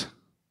works.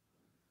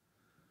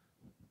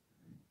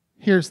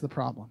 Here's the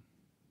problem.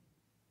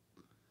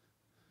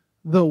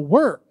 The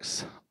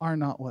works are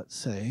not what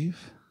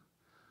save,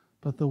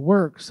 but the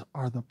works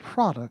are the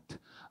product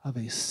of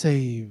a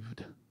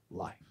saved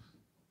life.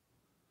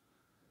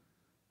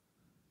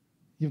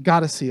 You've got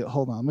to see it.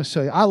 Hold on, I'm going to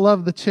show you. I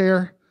love the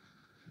chair.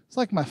 It's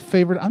like my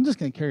favorite. I'm just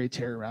going to carry a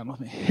chair around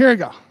with me. Here we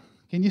go.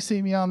 Can you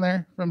see me on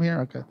there from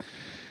here? Okay.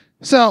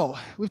 So,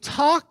 we've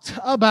talked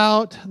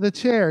about the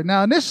chair.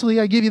 Now,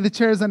 initially, I give you the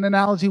chair as an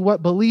analogy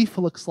what belief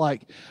looks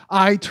like.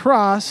 I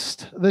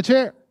trust the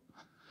chair.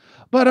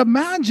 But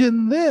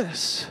imagine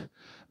this.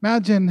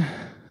 Imagine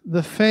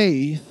the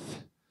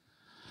faith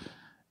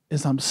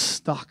is I'm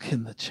stuck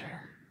in the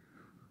chair.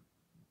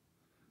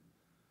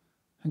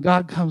 And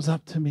God comes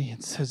up to me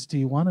and says, do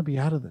you want to be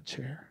out of the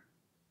chair?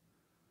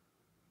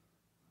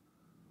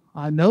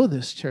 I know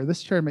this chair.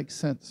 This chair makes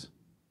sense.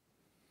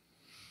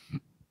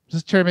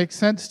 Does this chair make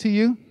sense to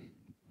you?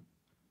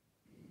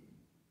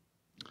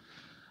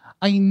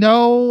 I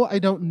know I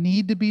don't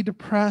need to be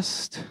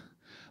depressed,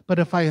 but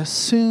if I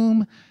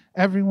assume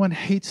everyone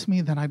hates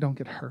me, then I don't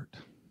get hurt.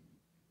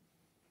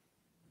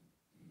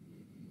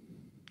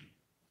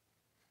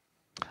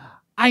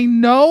 I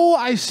know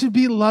I should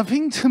be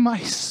loving to my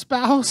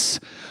spouse,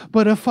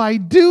 but if I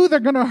do, they're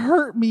going to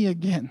hurt me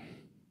again.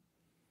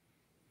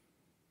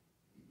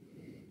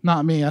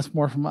 Not me. That's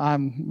more from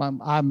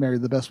I'm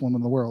married the best woman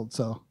in the world,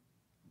 so.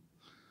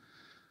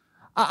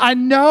 I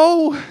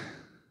know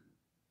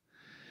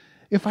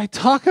if I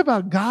talk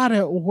about God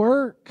at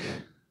work,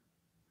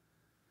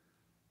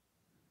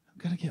 I'm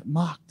going to get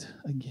mocked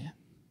again.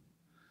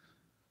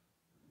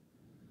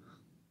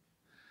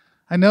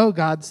 I know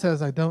God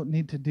says I don't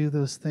need to do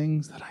those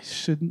things that I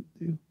shouldn't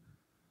do.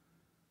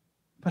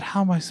 But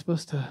how am I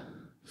supposed to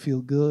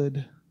feel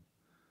good?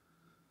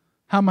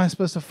 How am I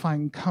supposed to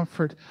find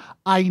comfort?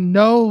 I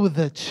know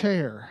the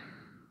chair.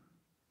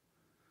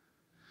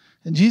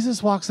 And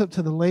Jesus walks up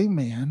to the lame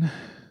man,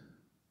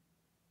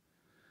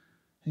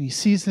 and he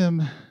sees him,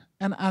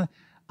 and I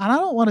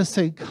don't want to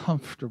say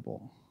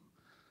comfortable.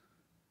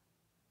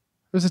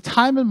 There was a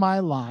time in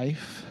my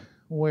life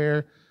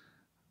where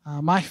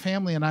My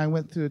family and I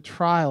went through a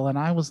trial, and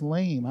I was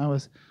lame. I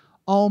was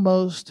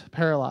almost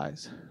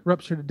paralyzed.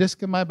 Ruptured a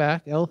disc in my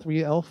back,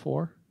 L3,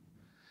 L4.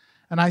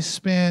 And I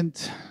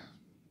spent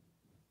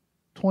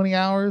 20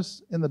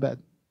 hours in the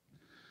bed.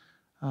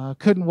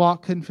 Couldn't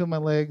walk, couldn't feel my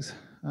legs.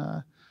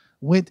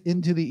 Went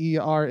into the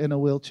ER in a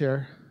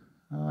wheelchair,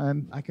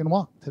 and I can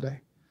walk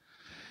today.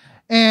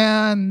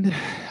 And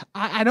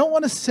I don't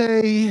want to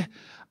say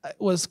it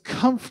was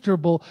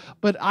comfortable,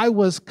 but I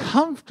was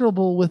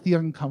comfortable with the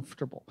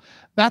uncomfortable.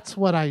 That's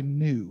what I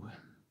knew.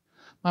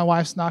 My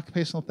wife's an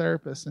occupational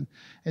therapist,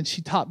 and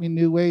she taught me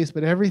new ways,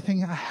 but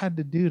everything I had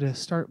to do to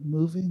start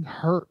moving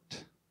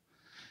hurt.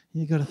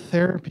 You go to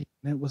therapy,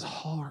 and it was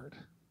hard.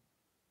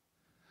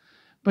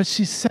 But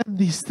she said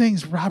these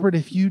things, Robert,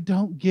 if you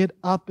don't get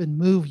up and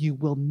move, you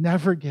will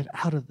never get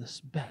out of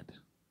this bed.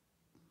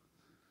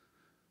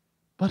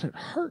 But it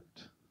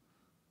hurt.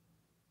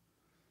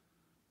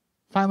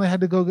 Finally, I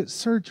had to go get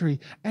surgery,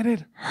 and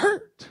it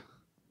hurt.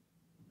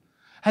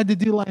 Had to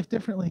do life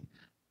differently,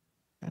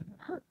 and it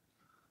hurt.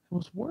 It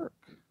was work.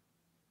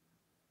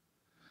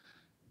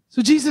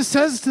 So Jesus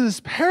says to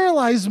this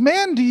paralyzed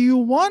man, do you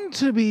want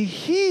to be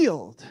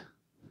healed?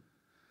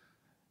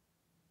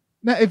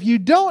 Now, if you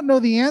don't know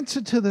the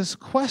answer to this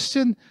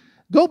question,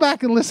 go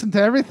back and listen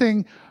to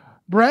everything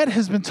Brett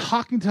has been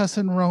talking to us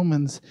in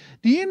Romans.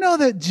 Do you know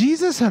that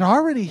Jesus had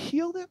already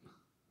healed him?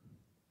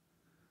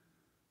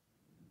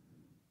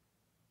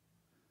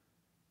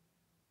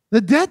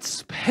 The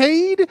debt's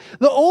paid.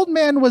 The old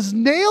man was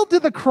nailed to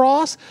the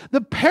cross.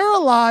 The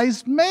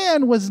paralyzed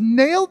man was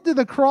nailed to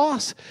the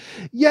cross.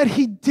 Yet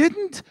he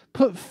didn't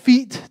put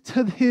feet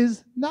to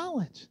his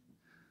knowledge.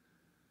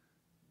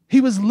 He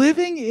was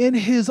living in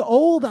his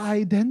old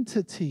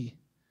identity.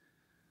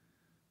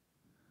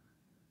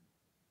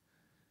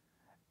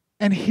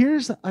 And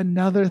here's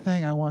another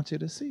thing I want you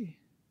to see.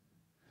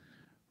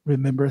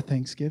 Remember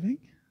Thanksgiving?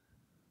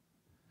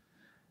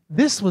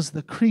 This was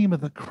the cream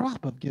of the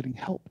crop of getting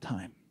help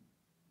time.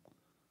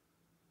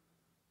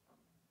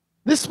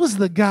 This was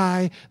the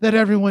guy that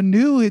everyone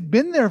knew had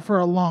been there for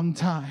a long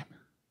time.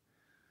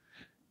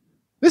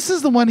 This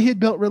is the one he had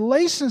built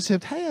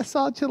relationships. Hey, I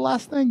saw you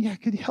last thing. Yeah,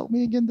 could you help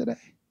me again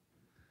today?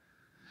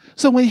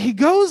 So when he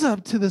goes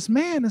up to this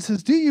man and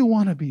says, do you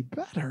want to be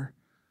better?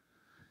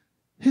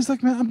 He's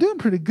like, man, I'm doing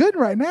pretty good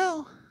right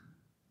now.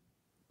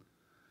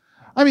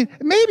 I mean,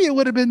 maybe it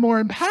would have been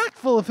more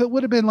impactful if it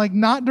would have been like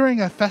not during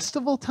a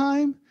festival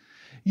time,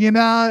 you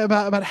know,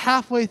 about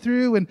halfway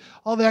through and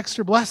all the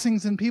extra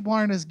blessings and people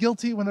aren't as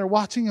guilty when they're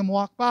watching him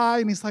walk by.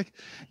 And he's like,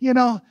 you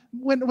know,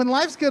 when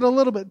lives get a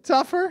little bit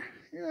tougher,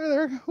 you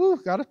know,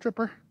 got a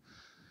tripper.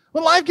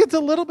 When life gets a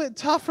little bit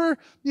tougher,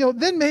 you know,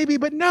 then maybe,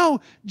 but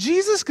no,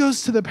 Jesus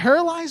goes to the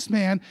paralyzed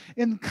man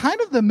in kind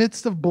of the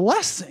midst of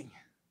blessing.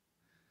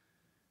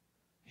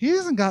 He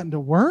hasn't gotten to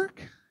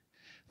work.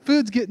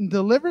 Food's getting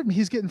delivered.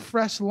 He's getting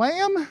fresh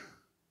lamb.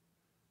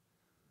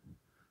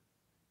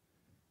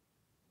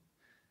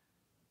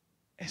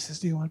 He says,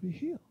 do you want to be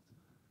healed?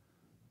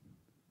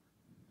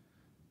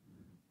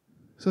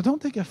 So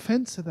don't take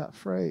offense to that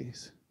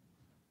phrase.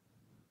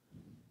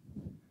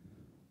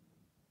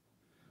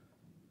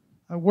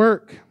 I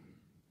work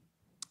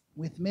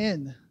with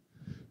men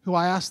who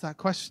I ask that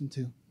question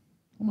to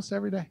almost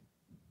every day,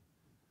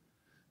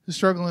 who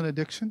struggle in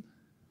addiction,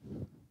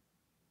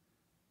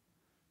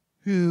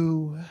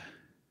 who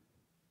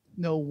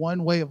know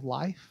one way of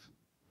life.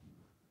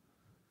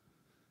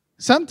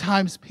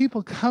 Sometimes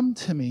people come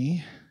to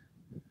me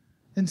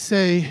and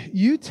say,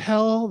 you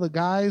tell the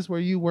guys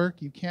where you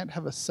work you can't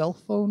have a cell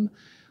phone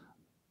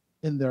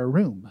in their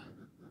room.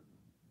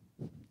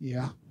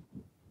 Yeah.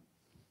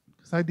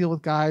 Because I deal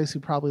with guys who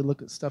probably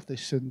look at stuff they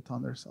shouldn't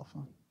on their cell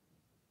phone.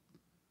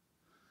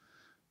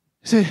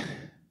 Say,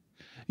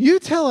 you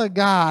tell a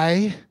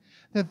guy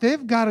that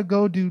they've got to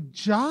go do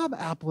job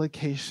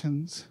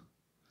applications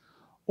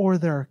or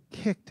they're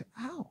kicked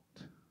out.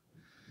 I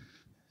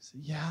say,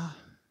 yeah,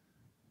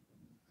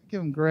 I give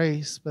them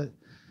grace, but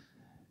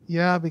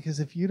yeah, because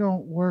if you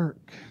don't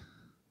work,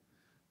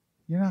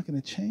 you're not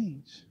going to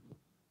change.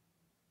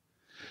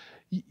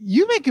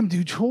 You make him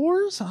do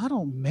chores. I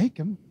don't make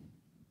him.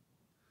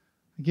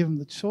 I give him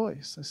the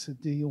choice. I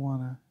said, do you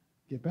want to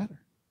get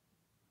better?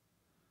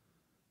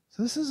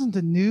 So this isn't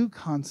a new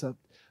concept,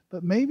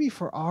 but maybe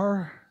for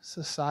our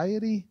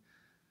society,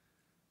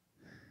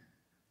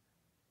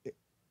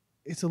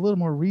 it's a little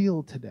more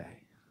real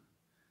today.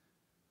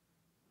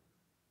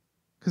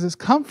 Because it's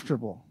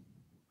comfortable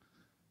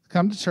to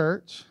come to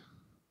church.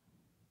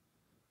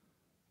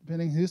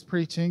 Depending who's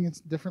preaching, it's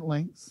different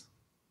lengths.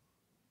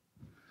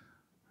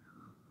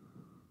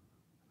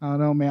 I don't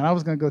know, man. I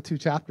was going to go 2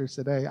 chapters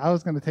today. I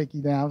was going to take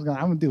you down.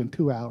 I'm doing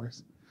 2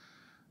 hours.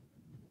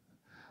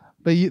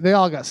 But they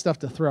all got stuff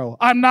to throw.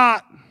 I'm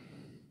not.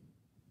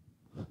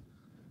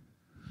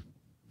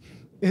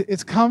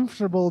 It's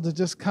comfortable to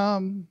just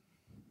come,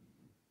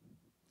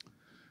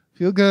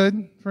 feel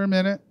good for a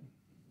minute.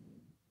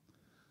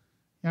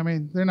 I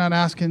mean, they're not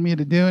asking me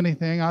to do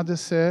anything. I'll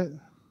just sit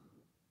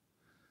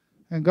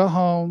and go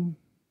home.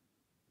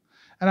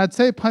 And I'd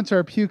say punch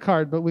our pew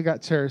card, but we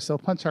got chairs, so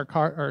punch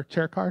our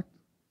chair card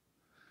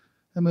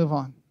and move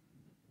on.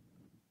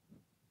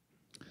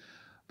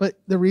 But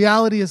the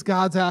reality is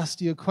God's asked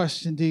you a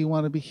question, do you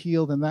want to be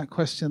healed? And that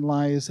question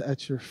lies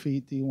at your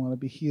feet. Do you want to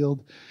be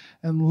healed?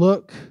 And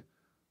look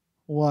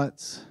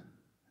what's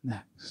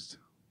next.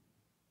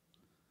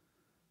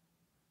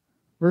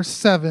 Verse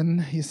 7,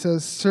 he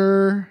says,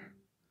 Sir,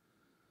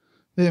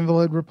 the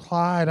invalid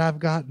replied, I've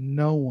got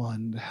no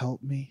one to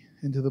help me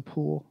into the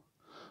pool.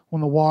 When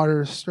the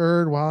water is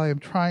stirred while I am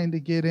trying to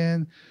get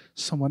in,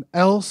 someone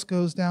else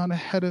goes down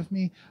ahead of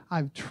me.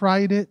 I've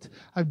tried it.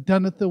 I've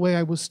done it the way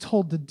I was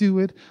told to do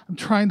it. I'm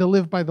trying to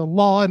live by the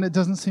law, and it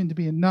doesn't seem to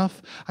be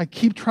enough. I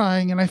keep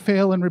trying, and I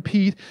fail and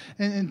repeat.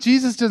 And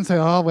Jesus didn't say,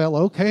 oh, well,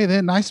 okay,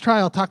 then, nice try.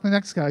 I'll talk to the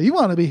next guy. You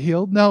want to be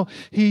healed? No,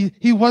 he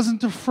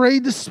wasn't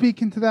afraid to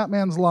speak into that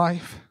man's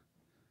life.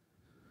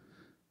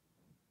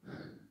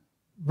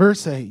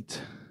 Verse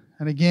 8.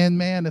 And again,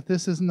 man, if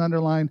this isn't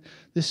underlined,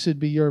 this should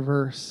be your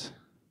verse.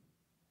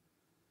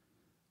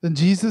 Then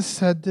Jesus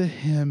said to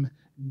him,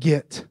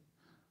 get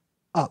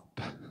up.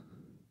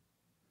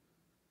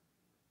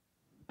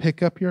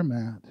 Pick up your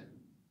mat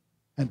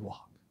and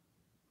walk.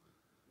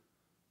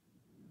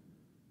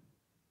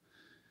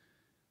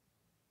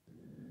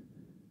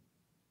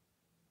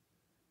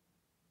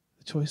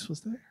 The choice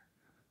was there.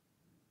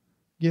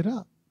 Get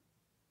up.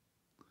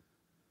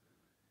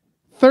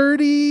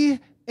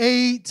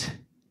 38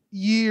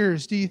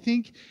 years. Do you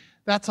think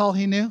that's all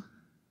he knew?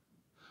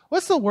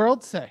 What's the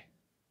world say?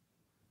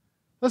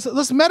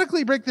 Let's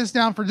medically break this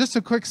down for just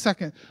a quick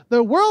second.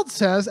 The world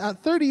says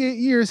at 38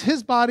 years,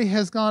 his body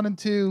has gone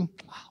into,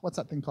 what's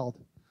that thing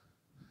called?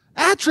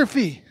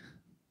 Atrophy.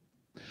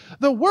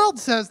 The world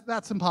says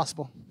that's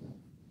impossible.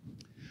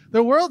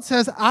 The world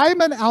says,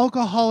 I'm an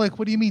alcoholic.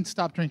 What do you mean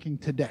stop drinking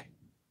today?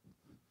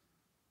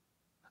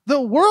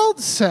 The world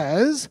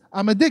says,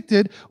 I'm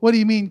addicted. What do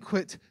you mean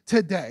quit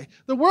today?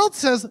 The world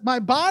says, my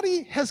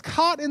body has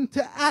caught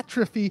into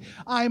atrophy.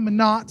 I'm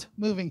not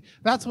moving.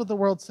 That's what the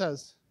world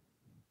says.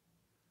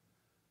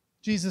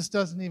 Jesus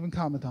doesn't even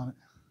comment on it.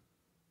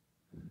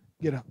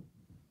 Get up.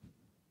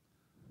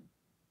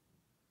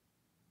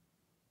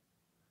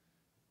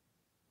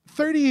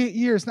 38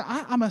 years. Now,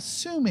 I'm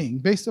assuming,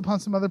 based upon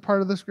some other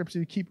part of the scripture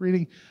you keep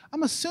reading,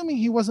 I'm assuming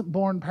he wasn't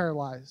born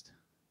paralyzed.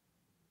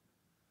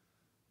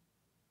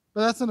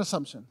 But that's an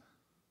assumption.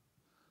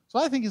 So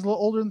I think he's a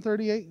little older than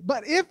 38.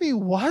 But if he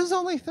was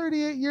only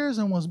 38 years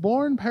and was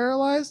born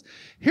paralyzed,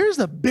 here's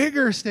the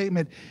bigger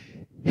statement.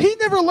 He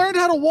never learned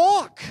how to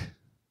walk.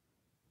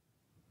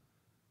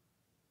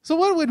 So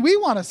what would we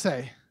want to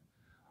say?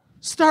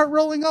 Start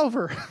rolling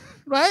over,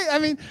 right? I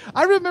mean,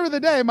 I remember the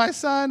day my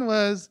son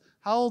was,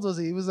 how old was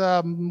he? He was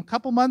a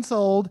couple months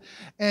old,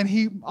 and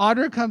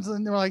Audra comes in,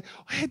 and they're like,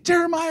 hey,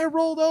 Jeremiah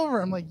rolled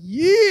over. I'm like,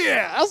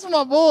 yeah, that's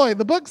my boy.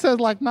 The book says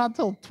like not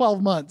till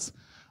 12 months.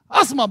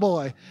 That's my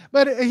boy.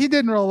 But he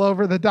didn't roll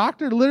over. The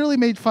doctor literally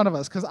made fun of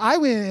us because I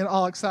went in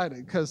all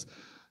excited because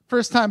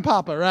first time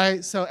papa,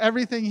 right? So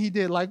everything he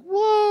did, like,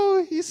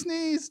 whoa, he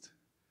sneezed.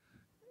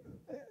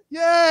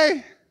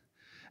 Yay.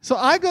 So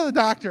I go to the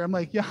doctor. I'm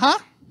like, yeah,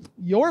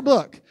 your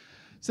book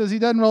says he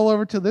doesn't roll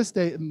over till this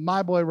date, and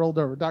my boy rolled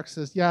over. Doctor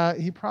says, yeah,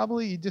 he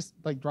just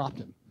like dropped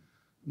him.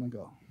 I'm going to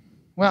go,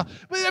 well,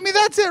 but I mean,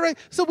 that's it, right?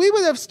 So we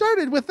would have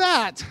started with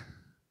that.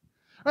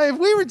 Right? If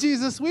we were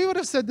Jesus, we would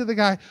have said to the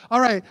guy, all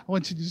right, I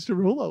want you just to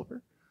roll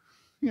over.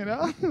 You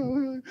know?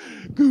 You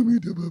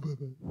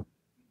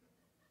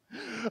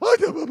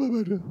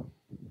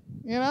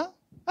know?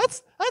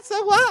 That's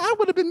I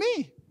would have been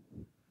me.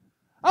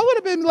 I would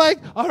have been like,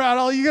 all right,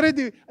 all you got to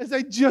do is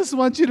I just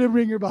want you to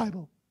bring your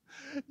Bible.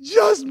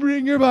 Just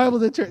bring your Bible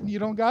to church. You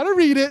don't got to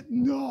read it.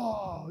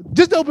 No,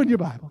 just open your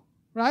Bible,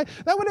 right?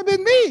 That would have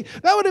been me.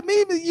 That would have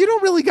been me. You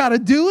don't really got to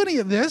do any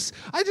of this.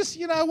 I just,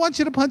 I want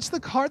you to punch the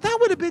card. That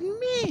would have been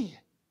me.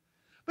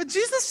 But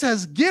Jesus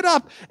says, get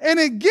up, and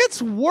it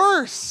gets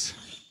worse.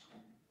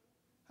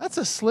 That's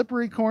a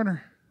slippery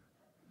corner.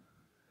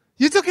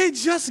 It's okay,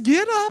 just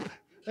get up.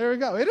 There we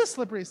go. It is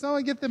slippery.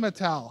 Someone get them a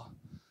towel.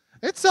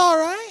 It's all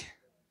right.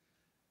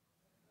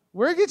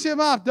 We'll get you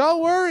off.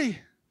 Don't worry.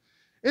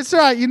 It's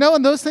all right.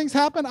 When those things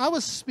happen, I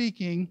was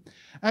speaking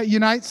at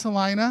Unite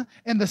Salina,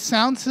 and the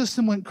sound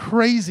system went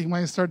crazy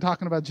when I started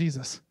talking about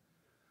Jesus.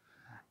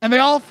 And they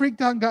all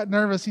freaked out and got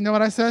nervous. You know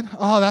what I said?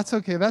 Oh, that's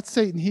okay. That's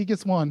Satan. He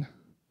gets one.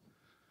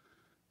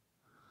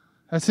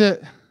 That's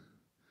it.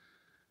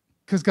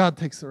 Because God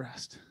takes the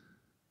rest.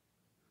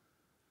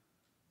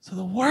 So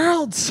the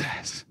world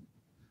says,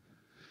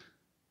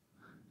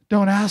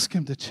 don't ask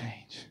him to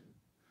change.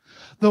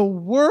 The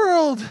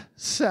world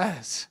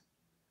says.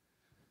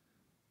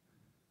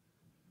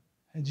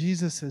 And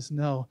Jesus says,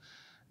 no,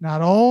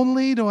 not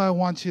only do I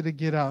want you to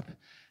get up.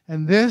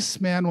 And this,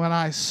 man, when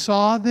I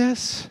saw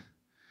this,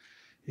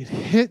 it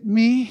hit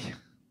me.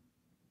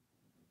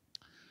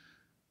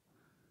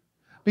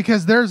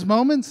 Because there's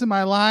moments in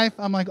my life,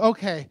 I'm like,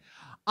 okay,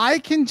 I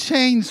can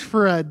change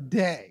for a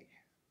day.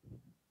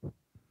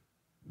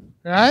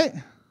 Right?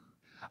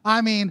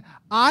 I mean,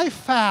 I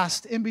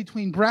fast in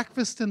between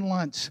breakfast and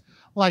lunch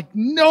like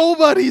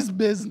nobody's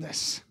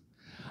business.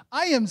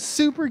 I am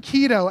super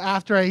keto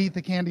after I eat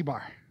the candy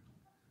bar.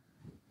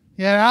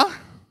 You know?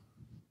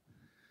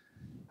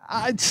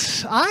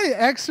 I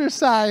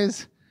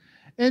exercise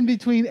in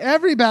between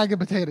every bag of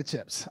potato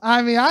chips.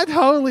 I mean, I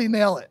totally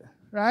nail it,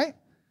 right?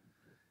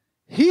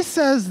 He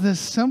says this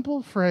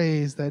simple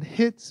phrase that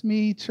hits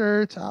me,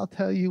 church. I'll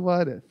tell you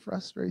what, it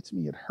frustrates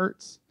me. It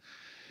hurts.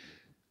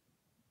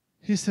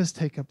 He says,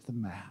 take up the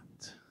mat.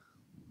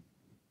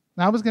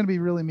 Now, I was going to be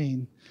really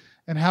mean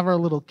and have our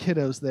little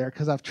kiddos there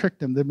because I've tricked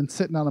them. They've been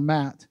sitting on a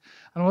mat.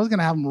 And I was going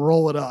to have them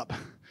roll it up.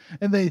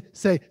 And they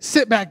say,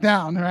 sit back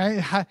down,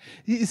 right?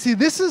 You see,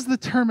 this is the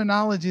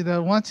terminology that I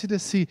want you to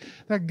see.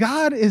 That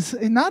God is,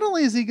 not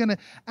only is he going to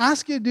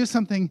ask you to do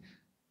something,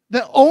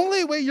 the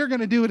only way you're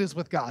going to do it is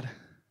with God.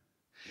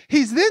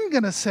 He's then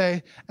going to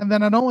say, and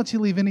then I don't want you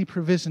to leave any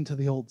provision to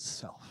the old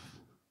self.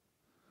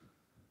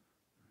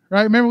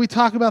 Right? Remember we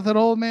talk about that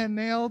old man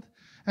nailed?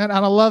 And I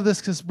love this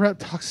because Brett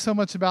talks so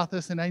much about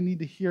this, and I need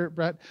to hear it,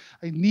 Brett.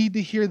 I need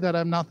to hear that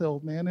I'm not the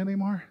old man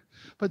anymore.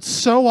 But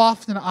so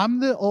often I'm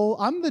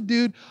the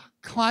dude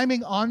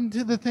climbing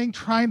onto the thing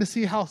trying to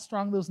see how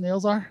strong those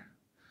nails are.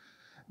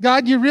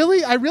 God,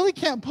 I really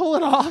can't pull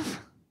it off.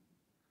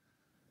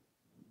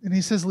 And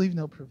he says, leave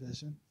no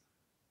provision.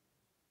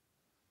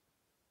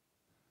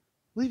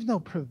 Leave no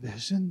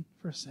provision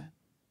for sin.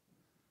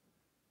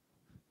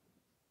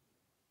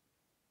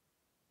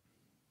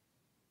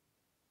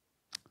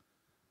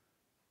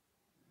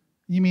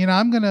 You mean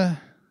I'm going to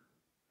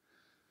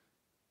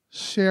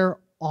share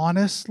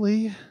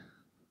honestly?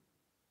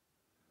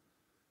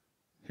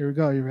 Here we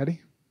go. Are you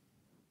ready?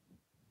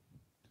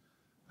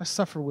 I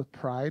suffer with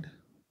pride.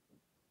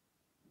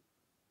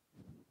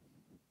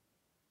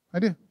 I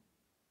do.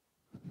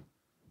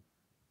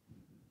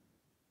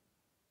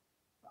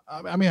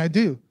 I mean, I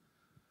do.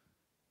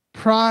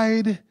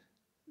 Pride,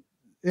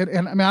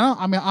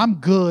 I'm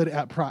good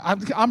at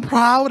pride. I'm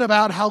proud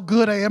about how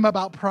good I am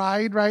about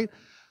pride, right?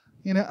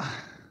 You know,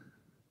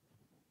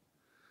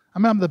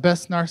 I'm the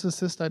best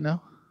narcissist I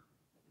know.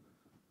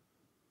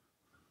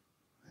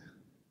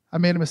 I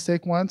made a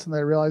mistake once, and I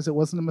realized it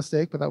wasn't a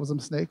mistake, but that was a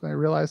mistake, and I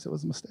realized it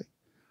was a mistake.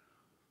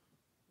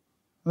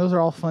 Those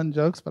are all fun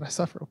jokes, but I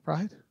suffer with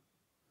pride.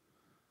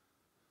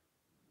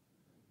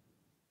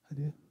 I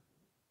do.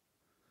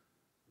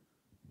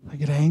 I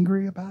get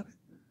angry about it.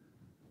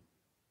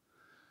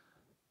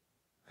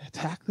 I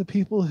attack the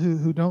people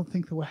who don't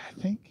think the way I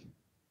think.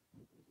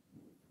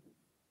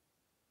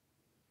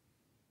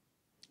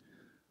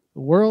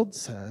 The world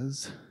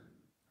says,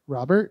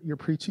 Robert, you're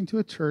preaching to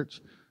a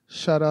church.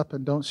 Shut up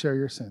and don't share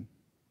your sin.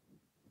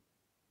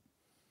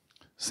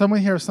 Someone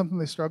here has something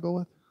they struggle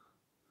with?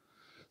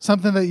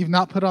 Something that you've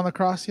not put on the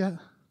cross yet?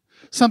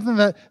 Something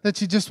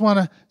that you just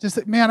want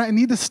to, man, I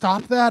need to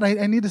stop that.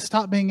 I need to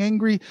stop being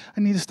angry. I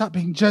need to stop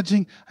being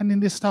judging. I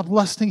need to stop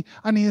lusting.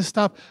 I need to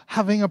stop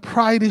having a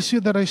pride issue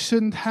that I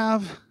shouldn't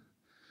have.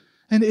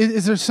 And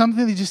is there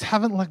something that you just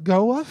haven't let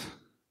go of?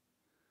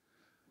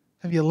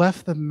 Have you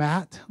left the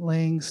mat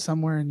laying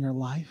somewhere in your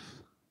life?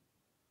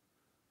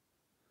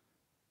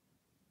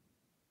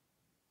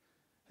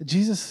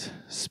 Jesus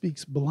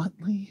speaks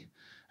bluntly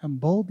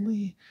and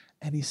boldly,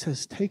 and he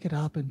says, take it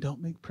up and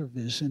don't make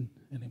provision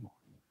anymore.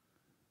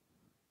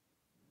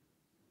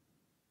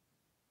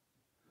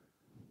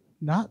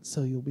 Not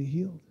so you'll be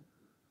healed.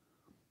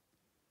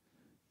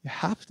 You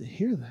have to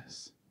hear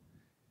this.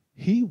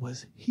 He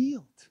was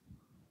healed.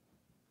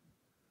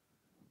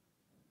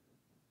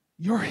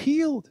 You're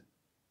healed.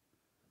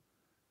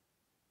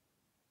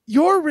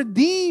 You're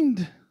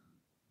redeemed.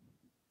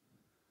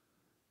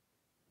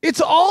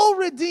 It's all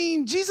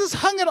redeemed. Jesus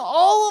hung it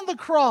all on the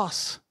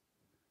cross.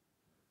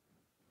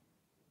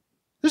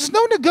 There's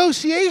no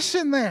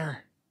negotiation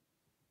there.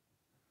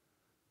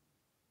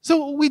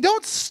 So we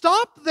don't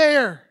stop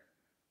there.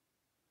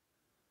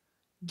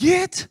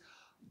 Get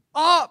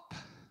up.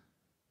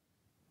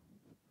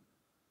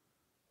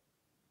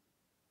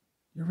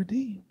 You're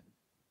redeemed.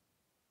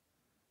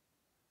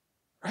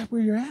 Right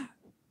where you're at.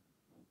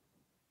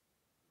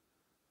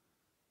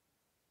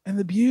 And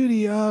the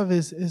beauty of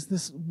is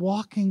this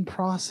walking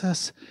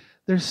process.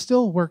 There's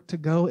still work to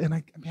go. And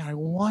I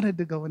wanted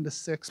to go into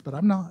 6, but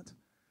I'm not.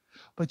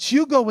 But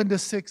you go into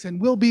 6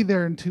 and we'll be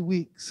there in 2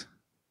 weeks.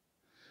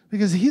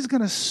 Because he's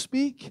going to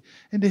speak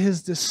into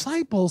his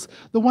disciples,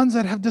 the ones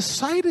that have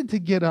decided to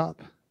get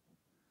up.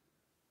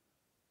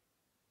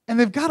 And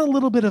they've got a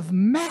little bit of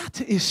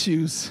mat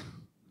issues.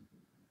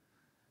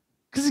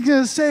 Because he's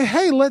going to say,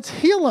 hey, let's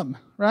heal them,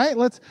 right?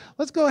 Let's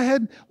go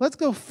ahead, let's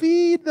go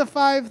feed the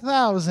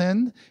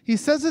 5,000. He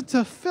says it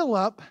to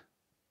Philip.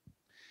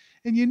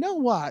 And you know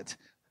what?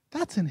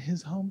 That's in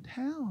his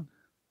hometown.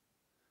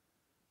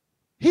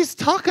 He's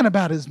talking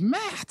about his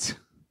mat.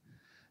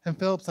 And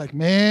Philip's like,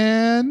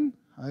 man,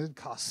 it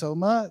costs so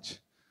much.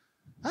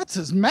 That's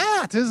his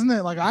mat, isn't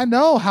it? Like, I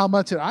know how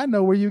much I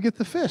know where you get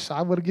the fish.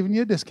 I would have given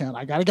you a discount.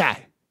 I got a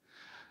guy.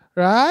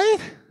 Right?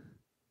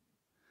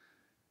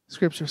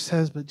 Scripture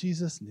says, but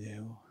Jesus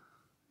knew.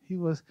 He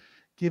was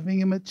giving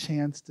him a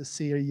chance to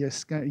see, are you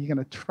going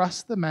to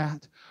trust the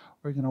mat,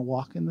 we're going to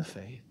walk in the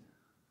faith.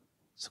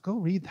 So go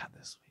read that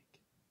this week.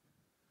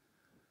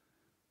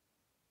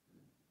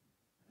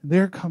 And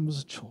there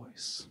comes a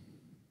choice.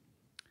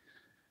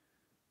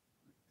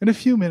 In a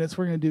few minutes,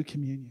 we're going to do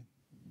communion.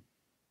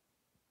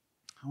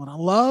 And what I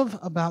love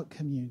about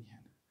communion,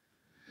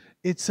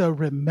 it's a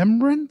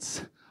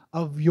remembrance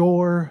of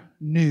your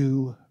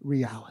new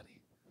reality.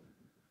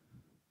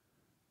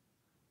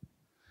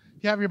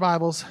 If you have your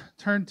Bibles,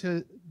 turn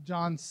to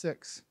John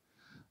 6.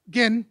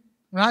 Again,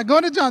 we're not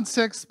going to John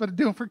 6, but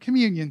doing for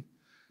communion.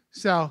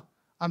 So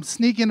I'm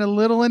sneaking a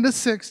little into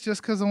 6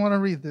 just because I want to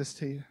read this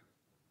to you.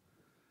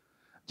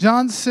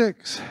 John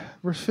 6,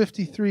 verse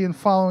 53 and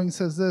following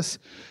says this,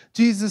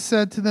 Jesus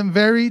said to them,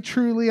 very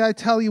truly I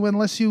tell you,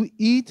 unless you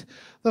eat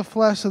the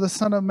flesh of the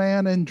Son of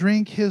Man and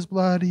drink his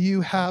blood,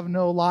 you have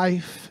no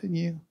life in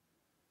you.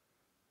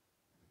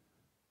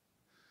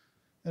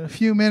 In a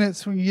few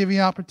minutes, we're going to give you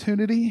an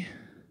opportunity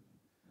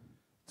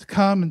to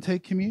come and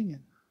take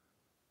communion.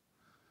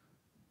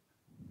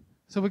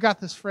 So we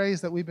got this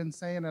phrase that we've been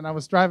saying, and I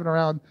was driving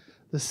around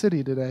the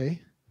city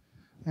today,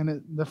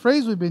 and the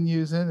phrase we've been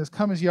using is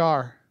come as you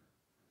are.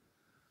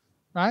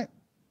 Right?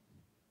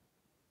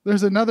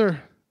 There's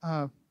another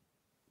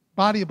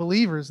body of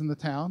believers in the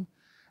town,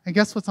 and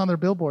guess what's on their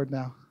billboard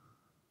now?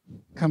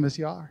 Come as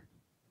you are.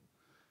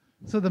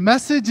 So the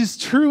message is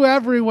true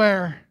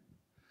everywhere.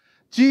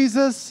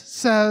 Jesus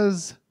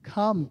says,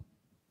 come.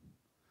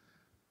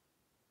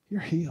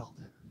 You're healed.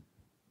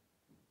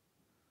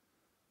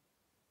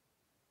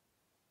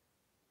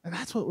 And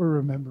that's what we're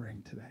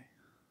remembering today.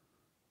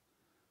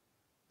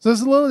 So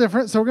it's a little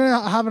different. So we're going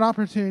to have an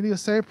opportunity to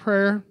say a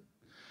prayer.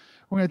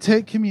 We're going to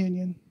take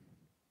communion.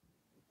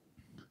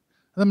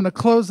 And I'm going to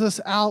close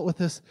this out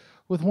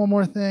with one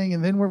more thing,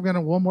 and then we're going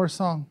to one more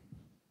song.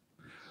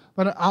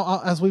 But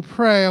as we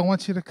pray, I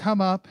want you to come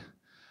up.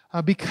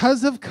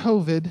 Because of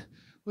COVID,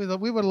 we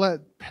would have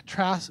let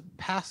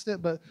past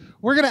it, but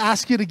we're going to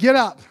ask you to get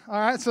up. All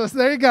right, so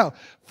there you go.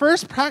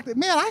 First practice.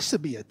 Man, I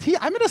should be a teacher.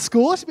 I'm in a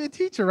school. I should be a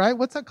teacher, right?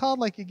 What's that called?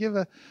 Like you give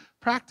a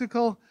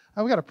practical.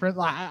 We got a print.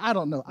 I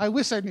don't know. I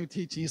wish I knew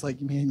teaching. He's like,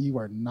 man, you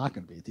are not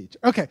going to be a teacher.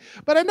 Okay,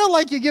 but I know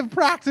like you give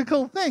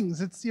practical things.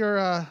 It's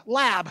your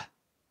lab,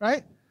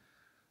 right?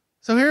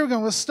 So here we go.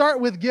 We'll start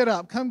with get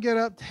up. Come get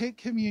up. Take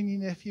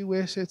communion if you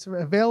wish. It's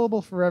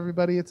available for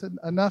everybody. It's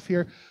enough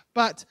here.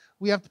 But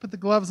we have to put the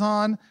gloves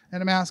on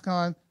and a mask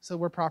on so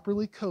we're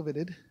properly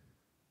COVIDed.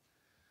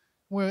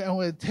 And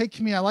we'll take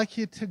communion. I'd like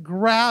you to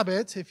grab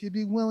it, if you'd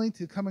be willing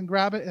to come and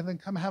grab it, and then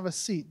come have a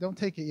seat. Don't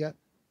take it yet.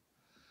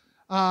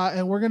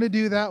 And we're going to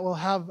do that. We'll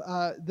have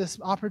this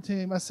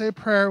opportunity. Let's say a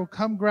prayer. We'll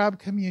come grab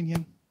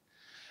communion.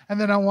 And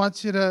then I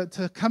want you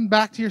to come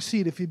back to your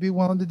seat if you'd be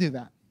willing to do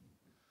that.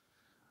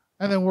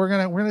 And then we're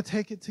gonna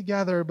take it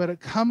together, but it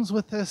comes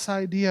with this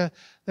idea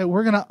that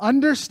we're gonna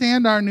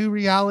understand our new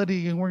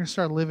reality and we're gonna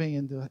start living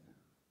into it.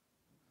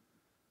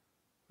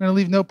 We're gonna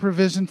leave no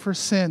provision for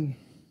sin,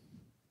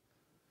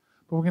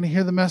 but we're gonna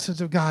hear the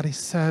message of God. He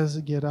says,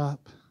 "Get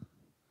up,"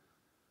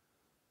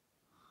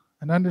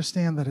 and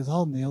understand that it's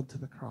all nailed to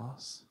the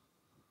cross.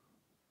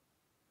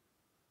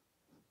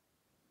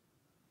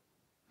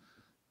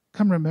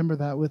 Come remember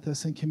that with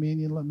us in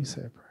communion. Let me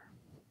say a prayer.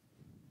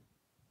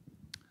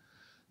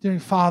 Dear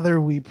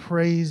Father, we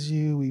praise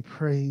you, we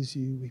praise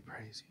you, we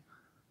praise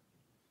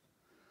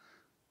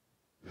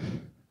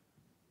you.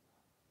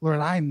 Lord,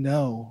 I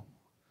know,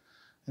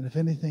 and if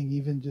anything,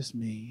 even just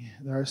me,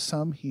 there are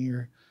some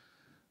here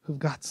who've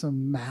got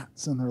some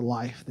mats in their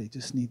life they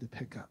just need to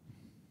pick up.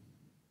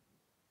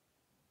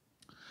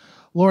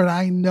 Lord,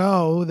 I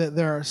know that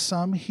there are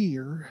some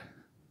here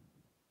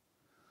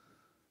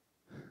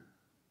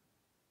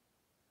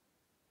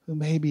who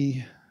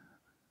maybe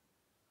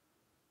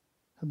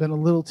have been a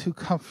little too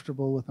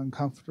comfortable with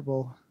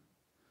uncomfortable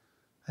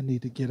and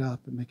need to get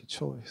up and make a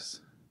choice.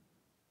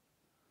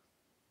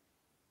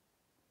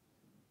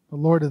 But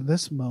Lord, in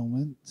this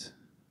moment,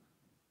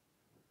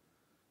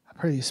 I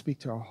pray you speak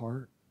to our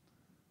heart.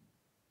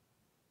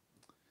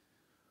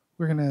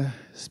 We're going to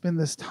spend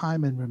this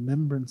time in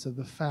remembrance of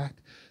the fact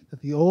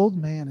that the old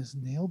man is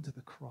nailed to the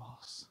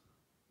cross,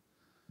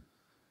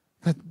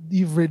 that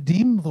you've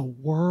redeemed the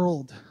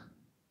world.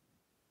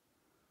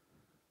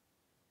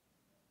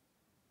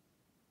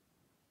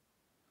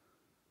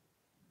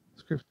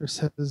 Scripture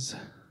says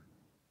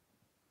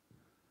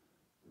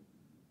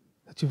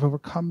that you've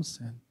overcome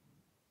sin,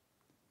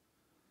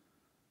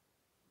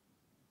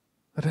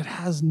 that it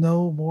has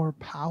no more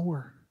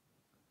power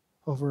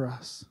over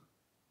us.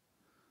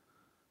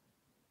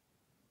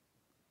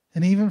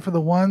 And even for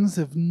the ones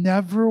that have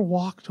never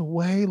walked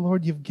away,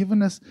 Lord, you've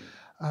given us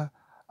a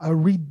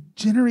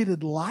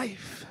regenerated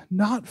life,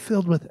 not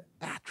filled with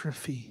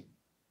atrophy.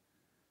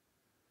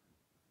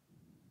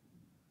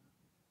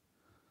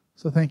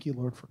 So thank you,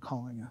 Lord, for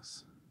calling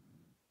us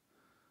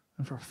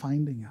and for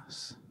finding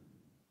us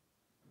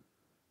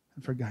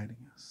and for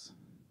guiding us.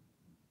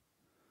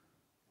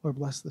 Lord,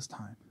 bless this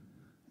time.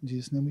 In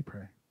Jesus' name we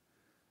pray.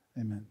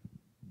 Amen.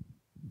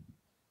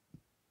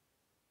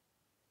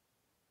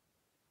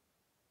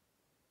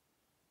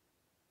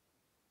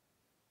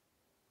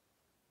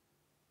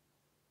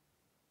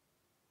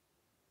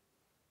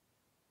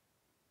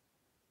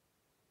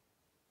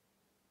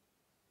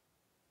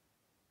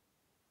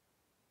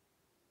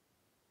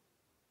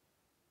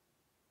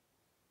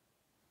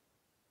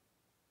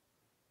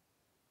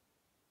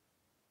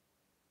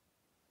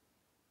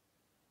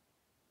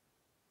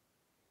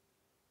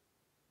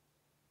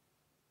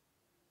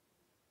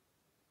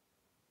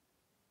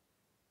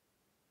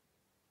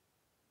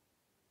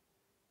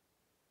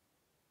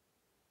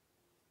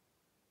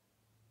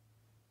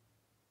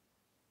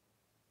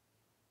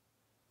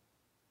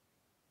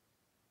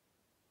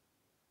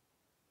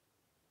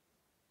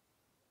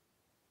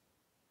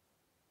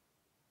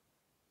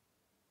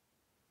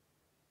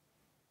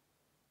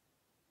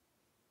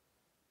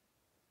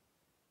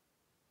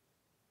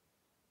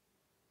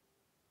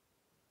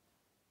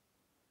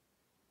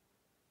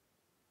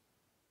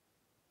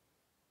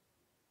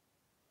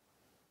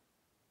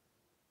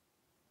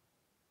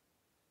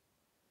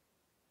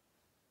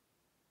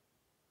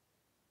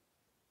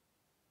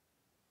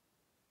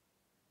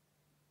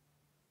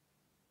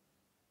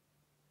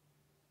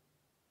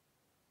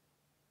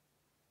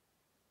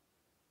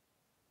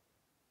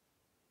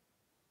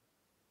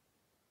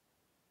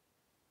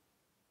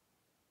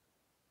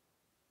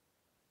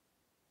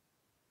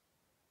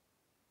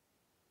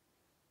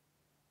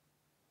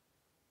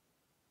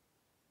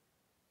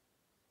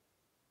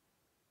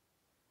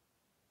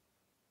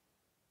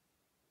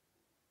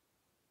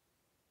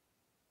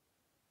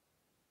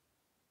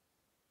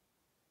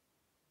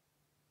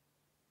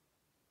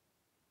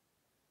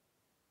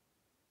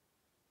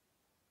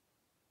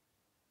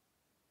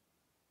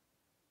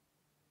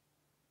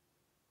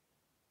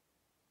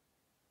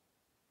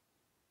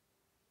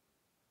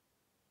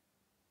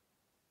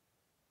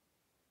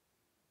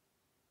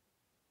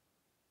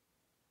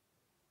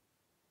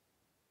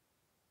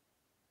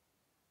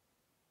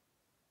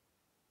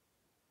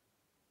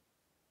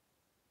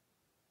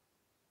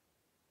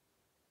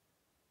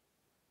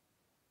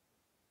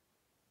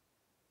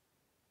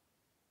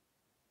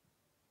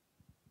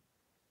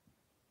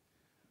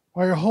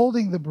 while you're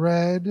holding the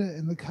bread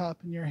and the cup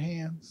in your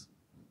hands.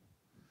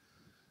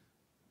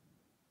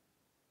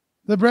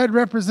 The bread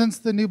represents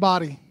the new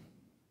body.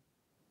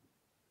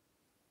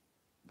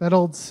 That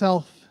old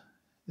self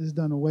is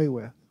done away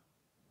with.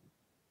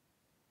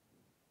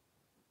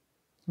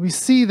 We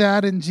see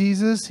that in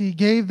Jesus. He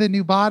gave the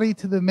new body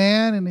to the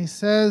man and he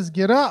says,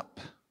 get up.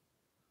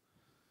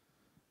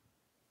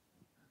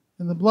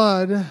 And the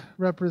blood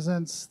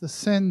represents the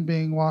sin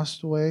being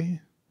washed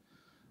away.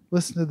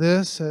 Listen to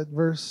this at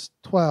verse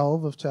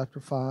 12 of chapter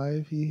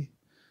 5.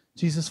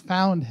 Jesus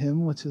found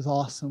him, which is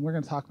awesome. We're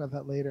going to talk about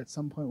that later at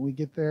some point when we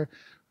get there.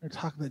 We're going to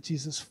talk about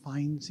Jesus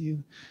finds you.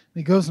 And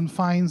he goes and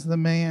finds the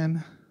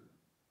man.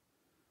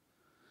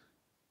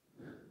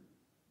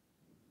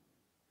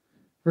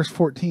 Verse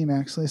 14,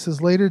 actually, it says,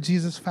 later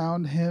Jesus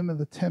found him in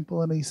the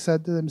temple, and he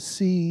said to them,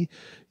 see,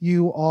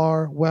 you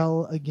are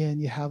well again.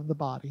 You have the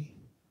body.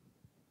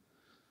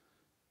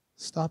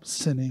 Stop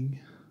sinning,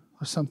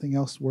 or something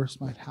else worse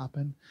might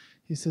happen.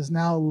 He says,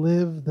 now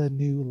live the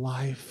new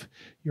life.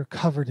 You're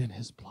covered in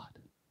his blood.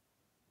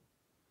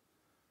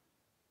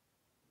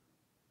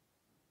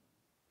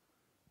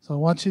 So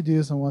what you do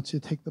is I want you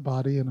to take the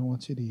body and I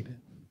want you to eat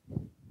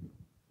it.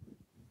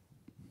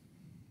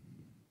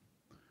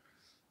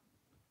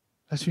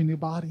 That's your new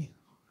body.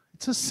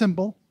 It's a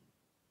symbol,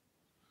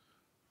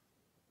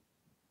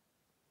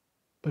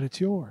 but it's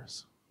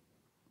yours.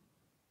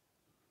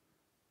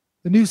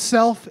 The new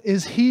self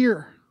is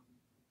here.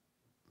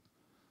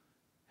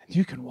 And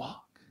you can walk.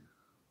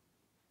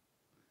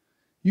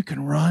 You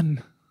can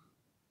run.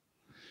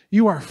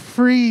 You are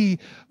free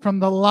from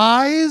the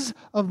lies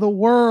of the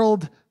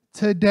world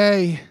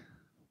today.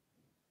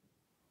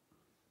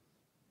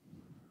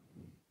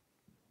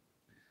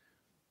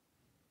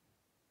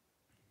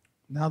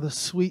 Now the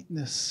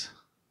sweetness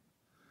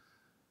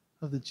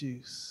of the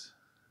juice,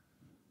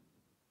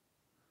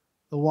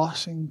 the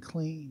washing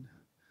clean.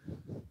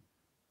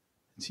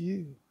 It's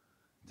you.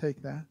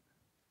 Take that.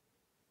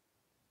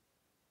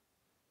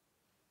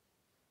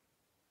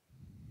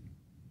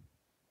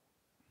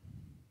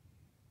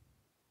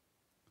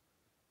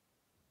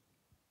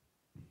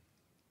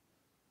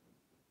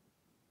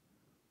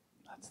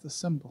 That's the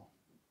symbol.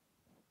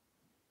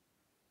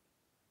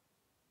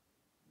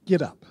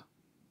 Get up.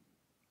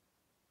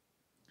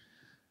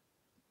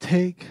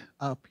 Take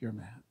up your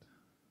mat.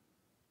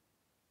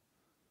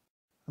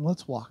 And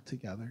let's walk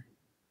together.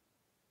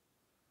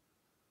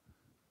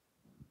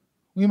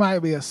 We might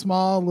be a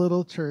small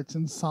little church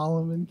in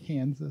Solomon,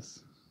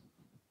 Kansas.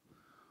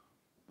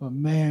 But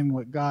man,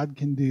 what God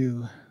can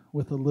do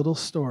with a little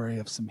story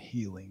of some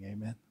healing.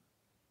 Amen.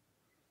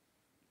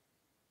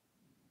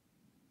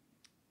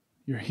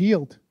 You're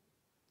healed.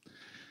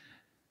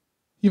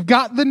 You've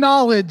got the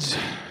knowledge.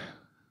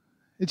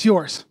 It's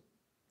yours.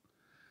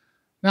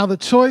 Now the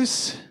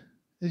choice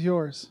is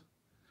yours.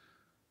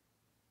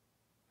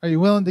 Are you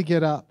willing to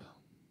get up?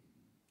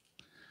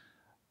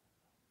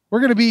 We're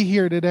going to be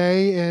here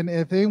today, and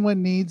if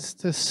anyone needs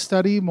to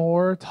study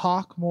more,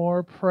 talk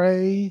more,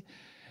 pray,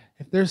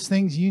 if there's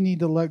things you need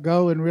to let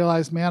go and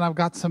realize, man, I've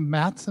got some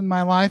mats in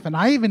my life, and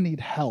I even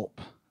need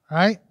help,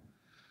 right?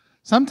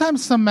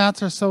 Sometimes some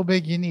mats are so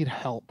big you need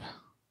help.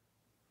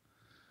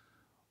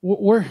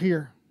 We're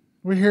here.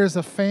 We're here as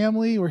a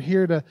family. We're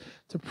here to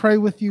pray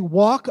with you.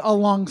 Walk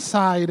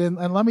alongside. And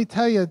let me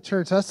tell you,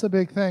 church, that's the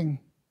big thing.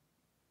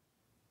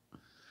 We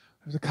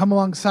have to come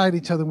alongside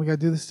each other, and we got to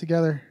do this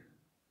together.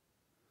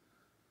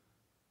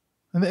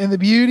 And the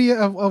beauty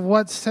of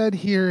what's said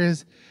here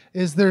is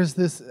there's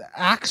this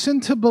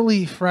action to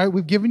belief, right?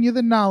 We've given you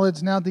the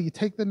knowledge. Now do you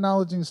take the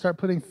knowledge and you start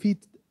putting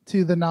feet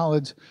to the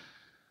knowledge?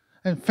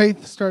 And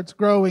faith starts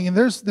growing. And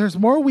there's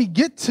more we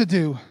get to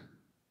do.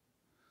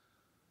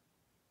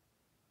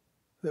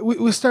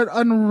 We start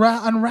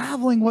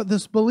unraveling what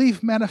this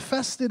belief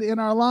manifested in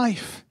our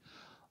life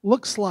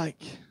looks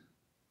like.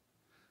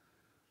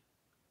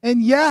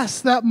 And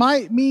yes, that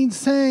might mean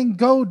saying,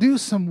 go do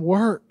some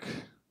work.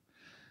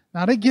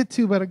 Not I get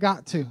to, but I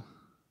got to.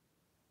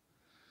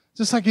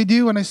 Just like I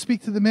do when I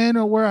speak to the men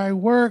or where I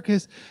work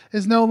is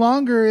no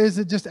longer is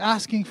it just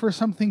asking for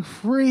something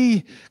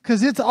free,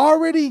 because it's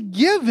already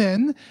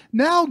given.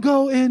 Now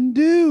go and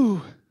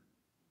do.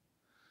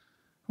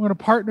 We want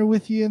to partner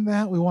with you in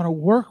that. We want to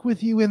work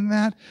with you in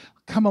that.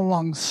 Come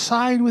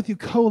alongside with you,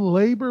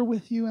 co-labor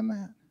with you in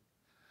that.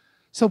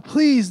 So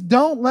please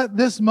don't let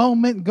this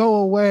moment go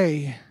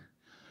away.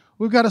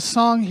 We've got a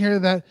song here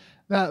that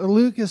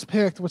Luke has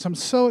picked, which I'm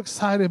so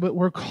excited, but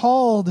we're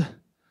called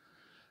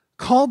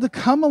to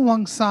come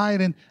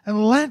alongside and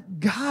let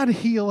God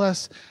heal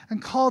us,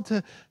 and called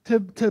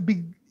to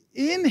be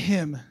in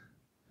Him,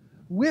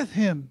 with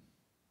Him.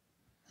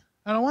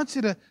 And I want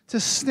you to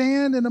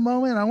stand in a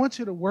moment. I want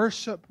you to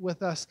worship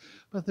with us.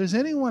 But if there's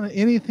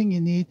anything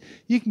you need,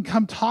 you can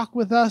come talk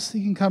with us.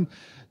 You can come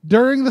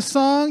during the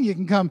song. You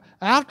can come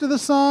after the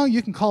song.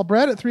 You can call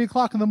Brett at 3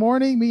 o'clock in the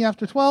morning, me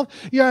after 12.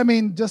 Yeah, I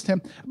mean, just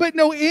him. But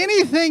no,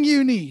 anything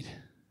you need.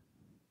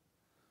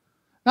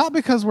 Not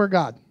because we're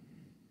God.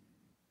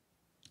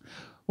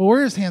 Well,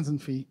 we're His hands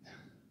and feet.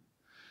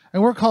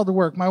 And we're called to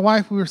work. My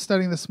wife, we were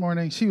studying this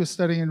morning. She was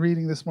studying and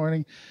reading this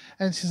morning.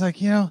 And she's like,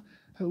 it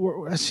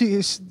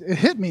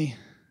hit me.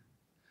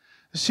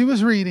 She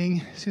was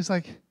reading. She's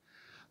like,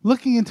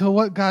 looking into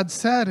what God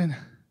said. And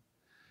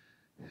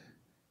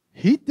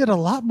he did a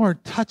lot more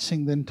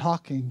touching than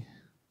talking.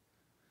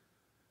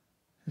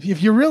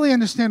 If you really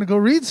understand it, go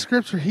read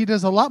Scripture. He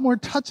does a lot more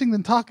touching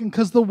than talking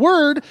because the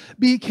Word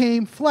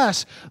became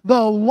flesh.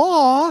 The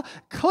law,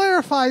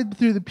 clarified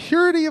through the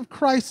purity of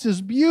Christ,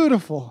 is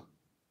beautiful.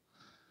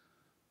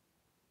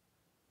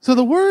 So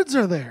the words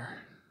are there.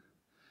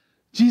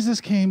 Jesus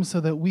came so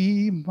that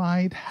we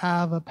might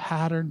have a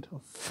pattern to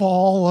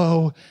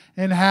follow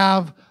and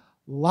have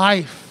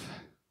life.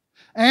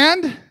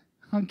 And,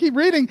 I'll keep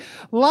reading,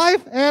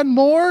 life and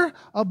more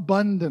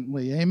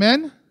abundantly.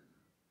 Amen?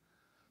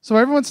 So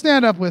everyone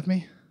stand up with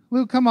me.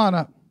 Luke, come on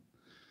up.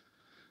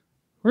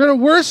 We're going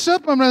to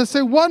worship. I'm going to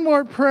say one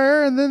more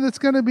prayer, and then it's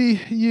going to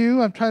be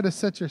you. I've tried to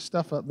set your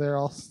stuff up there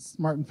all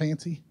smart and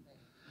fancy.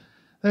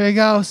 There you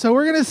go. So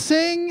we're going to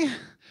sing.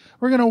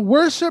 We're going to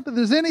worship. If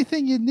there's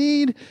anything you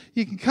need,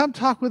 you can come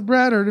talk with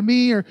Brett or to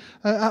me or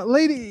a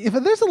lady. If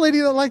there's a lady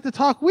that like to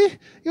talk,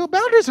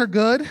 boundaries are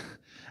good.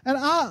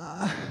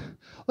 And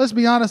let's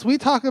be honest, we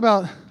talk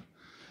about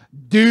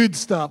dude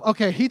stuff.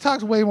 Okay, he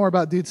talks way more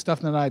about dude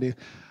stuff than I do.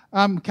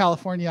 I'm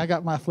California. I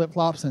got my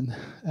flip-flops and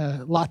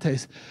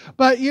lattes.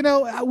 But,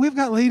 we've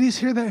got ladies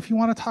here that if you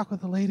want to talk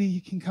with a lady, you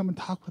can come and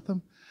talk with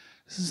them.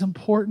 This is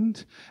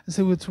important. And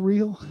so it's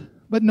real.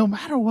 But no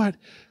matter what,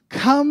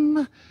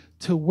 come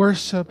to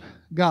worship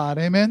God.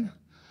 Amen?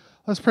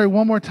 Let's pray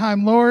one more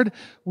time. Lord,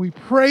 we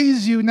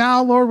praise you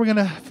now. Lord, we're going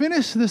to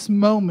finish this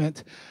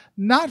moment,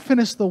 not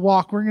finish the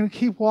walk. We're going to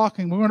keep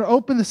walking. We're going to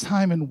open this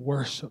time in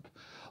worship.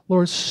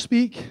 Lord,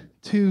 speak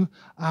to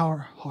our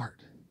heart.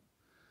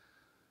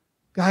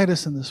 Guide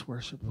us in this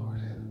worship,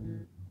 Lord.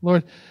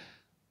 Lord,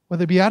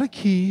 whether it be out of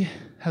key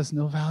has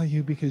no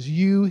value because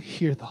you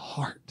hear the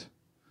heart.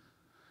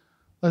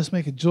 Let us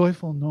make a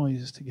joyful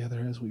noise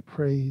together as we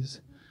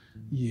praise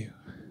you.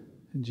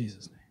 In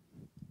Jesus' name.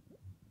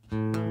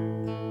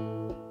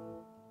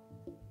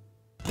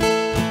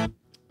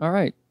 All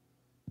right.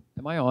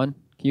 Am I on?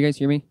 Can you guys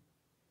hear me?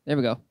 There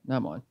we go. Now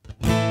I'm on.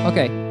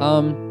 Okay.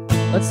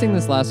 Let's sing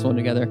this last one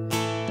together.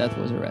 Death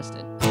was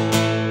arrested.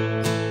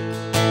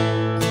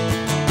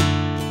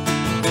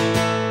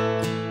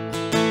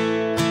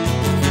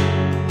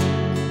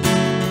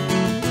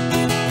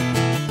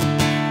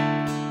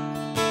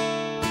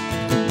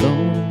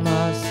 Alone in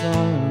my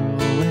sorrow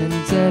and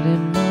dead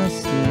in my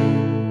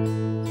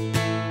sin,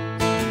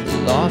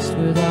 lost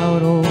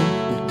without hope with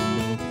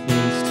no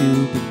place to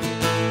begin.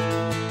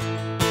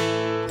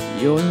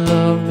 Your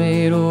love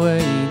made a way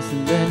to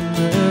let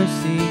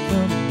mercy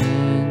come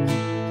in.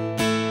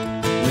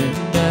 When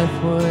death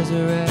was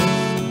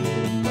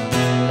arrested, my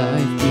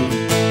life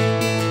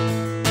began.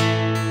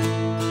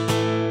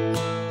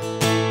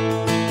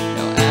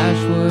 Now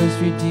ash was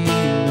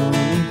redeemed,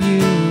 only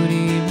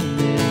beauty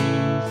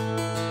remains.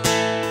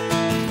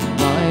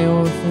 My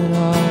orphan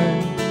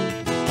heart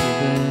is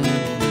given.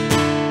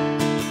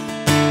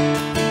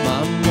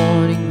 My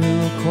mourning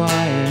grew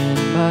quiet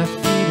and my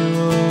feet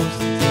arose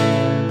to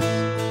dance.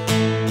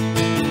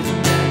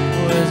 Death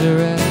was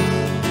arrested.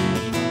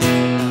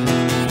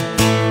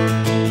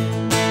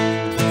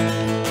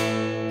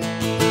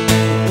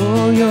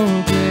 Oh, your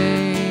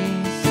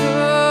grace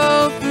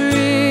so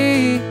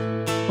free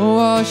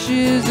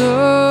washes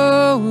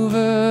over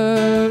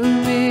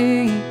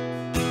me.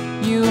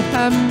 You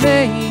have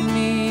made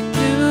me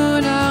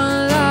new.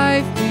 Now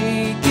life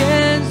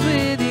begins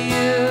with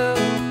you.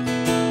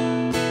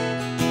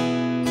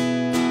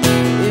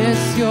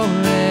 It's your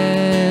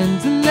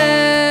endless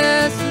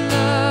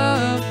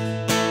love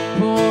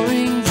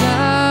pouring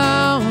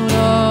down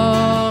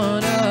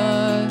on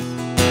us.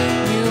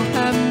 You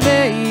have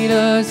made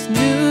us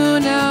new.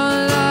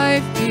 Now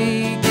life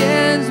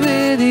begins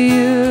with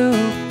you.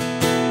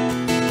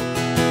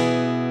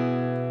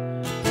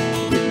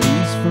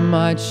 Released from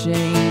my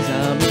chains,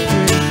 I'm a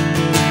prisoner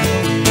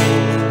no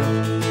more.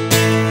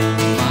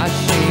 My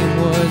shame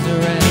was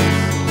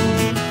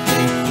ransomed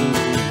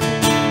faithfully.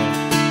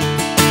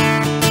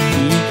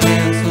 He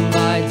canceled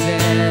my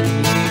debt and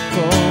he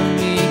called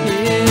me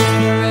his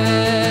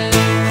friend.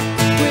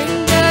 When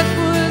death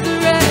was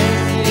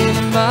arrested,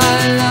 my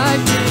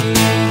life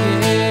began.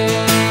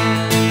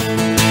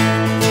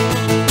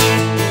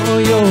 Oh,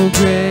 your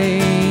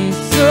grace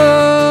so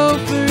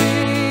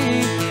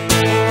free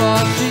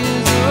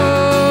washes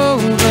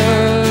over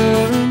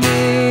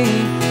me.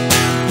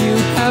 You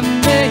have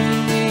made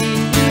me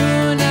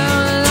new. Now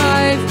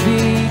life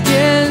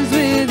begins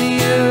with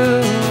you.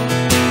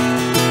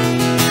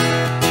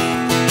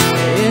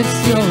 It's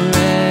your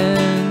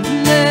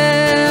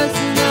endless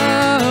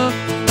love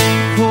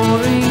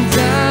pouring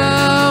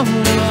down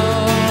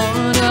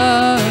on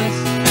us.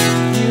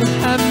 You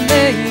have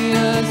made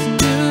us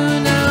new.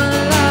 Now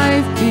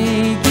life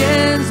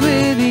begins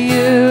with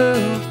you.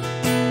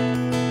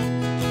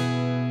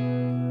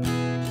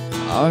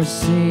 Our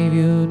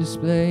Savior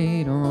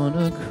displayed on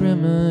a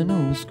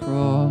criminal's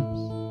cross.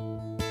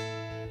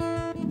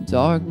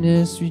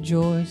 darkness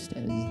rejoiced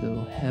as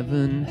though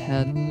heaven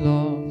had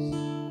lost.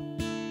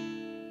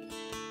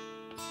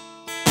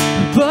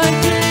 But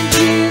when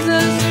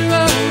Jesus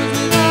arose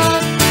with all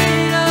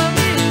freedom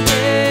in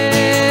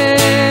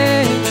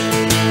grace,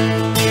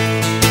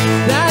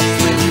 that's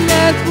when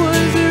death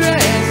was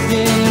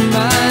arrested and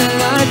my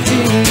life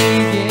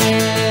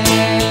began.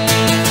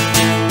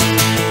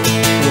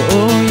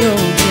 Oh,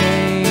 your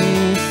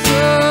grace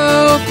so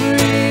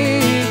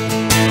free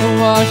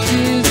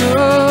washes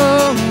over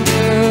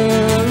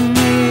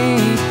me.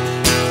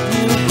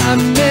 You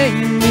have made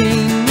me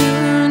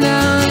new,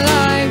 now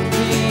life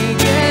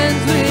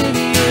begins with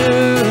you.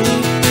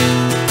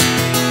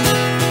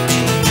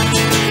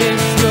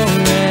 It's your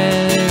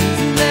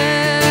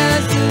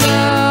endless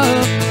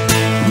love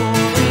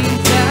pouring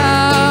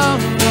down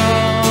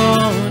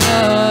on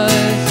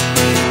us.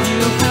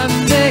 You have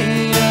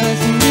made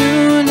us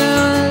new,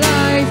 now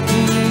life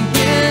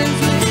begins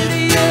with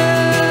you.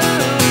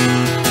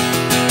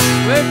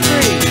 We're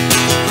free,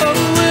 oh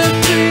we're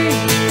free,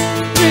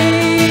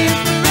 free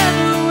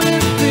forever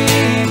we're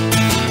free.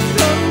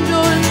 Come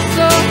join the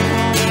song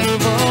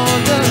of all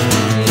the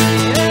free.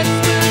 Yes,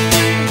 we're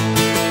free,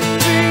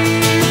 free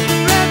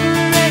forever,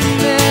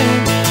 amen.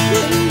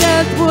 When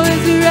death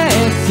was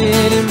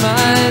arrested and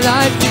my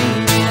life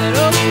began.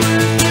 Oh,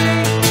 we're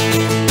free,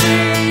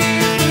 free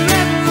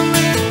forever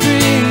we're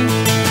free.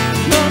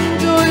 Come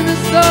join the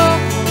song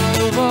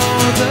of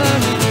all the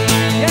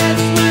free. Yes,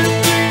 we're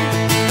free,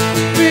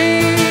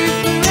 free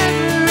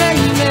forever,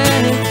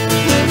 amen.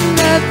 When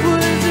death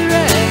was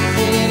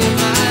arrested and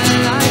my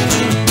life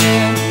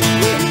began.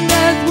 When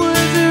death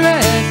was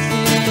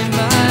arrested and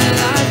my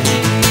life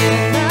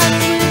began.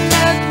 That's when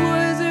death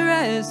was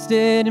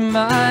arrested and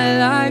my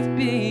life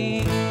began.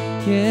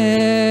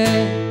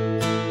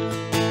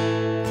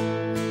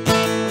 Oh,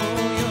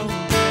 your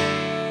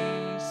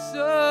grace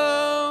so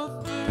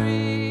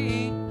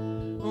free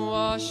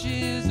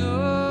washes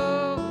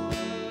over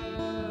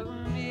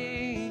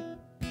me.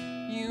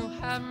 You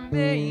have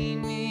made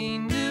me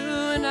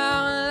new,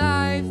 now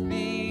life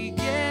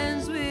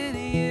begins with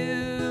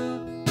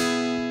you.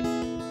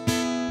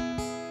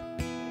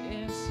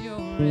 It's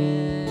your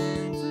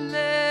endless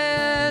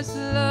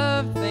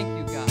love, thank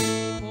you God,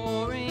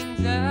 pouring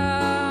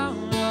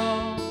down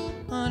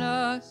on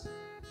us.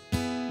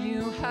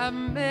 You have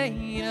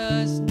made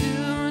us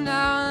new,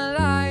 now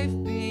life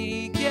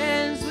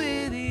begins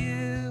with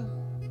you.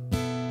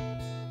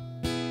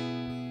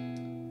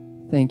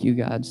 Thank you,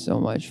 God, so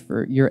much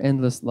for your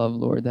endless love,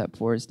 Lord, that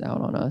pours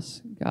down on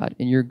us, God,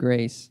 and your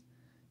grace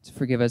to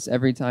forgive us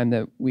every time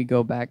that we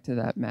go back to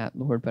that mat,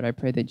 Lord. But I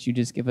pray that you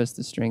just give us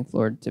the strength,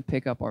 Lord, to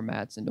pick up our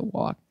mats and to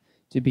walk,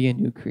 to be a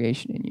new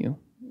creation in you.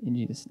 In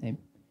Jesus' name,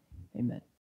 amen.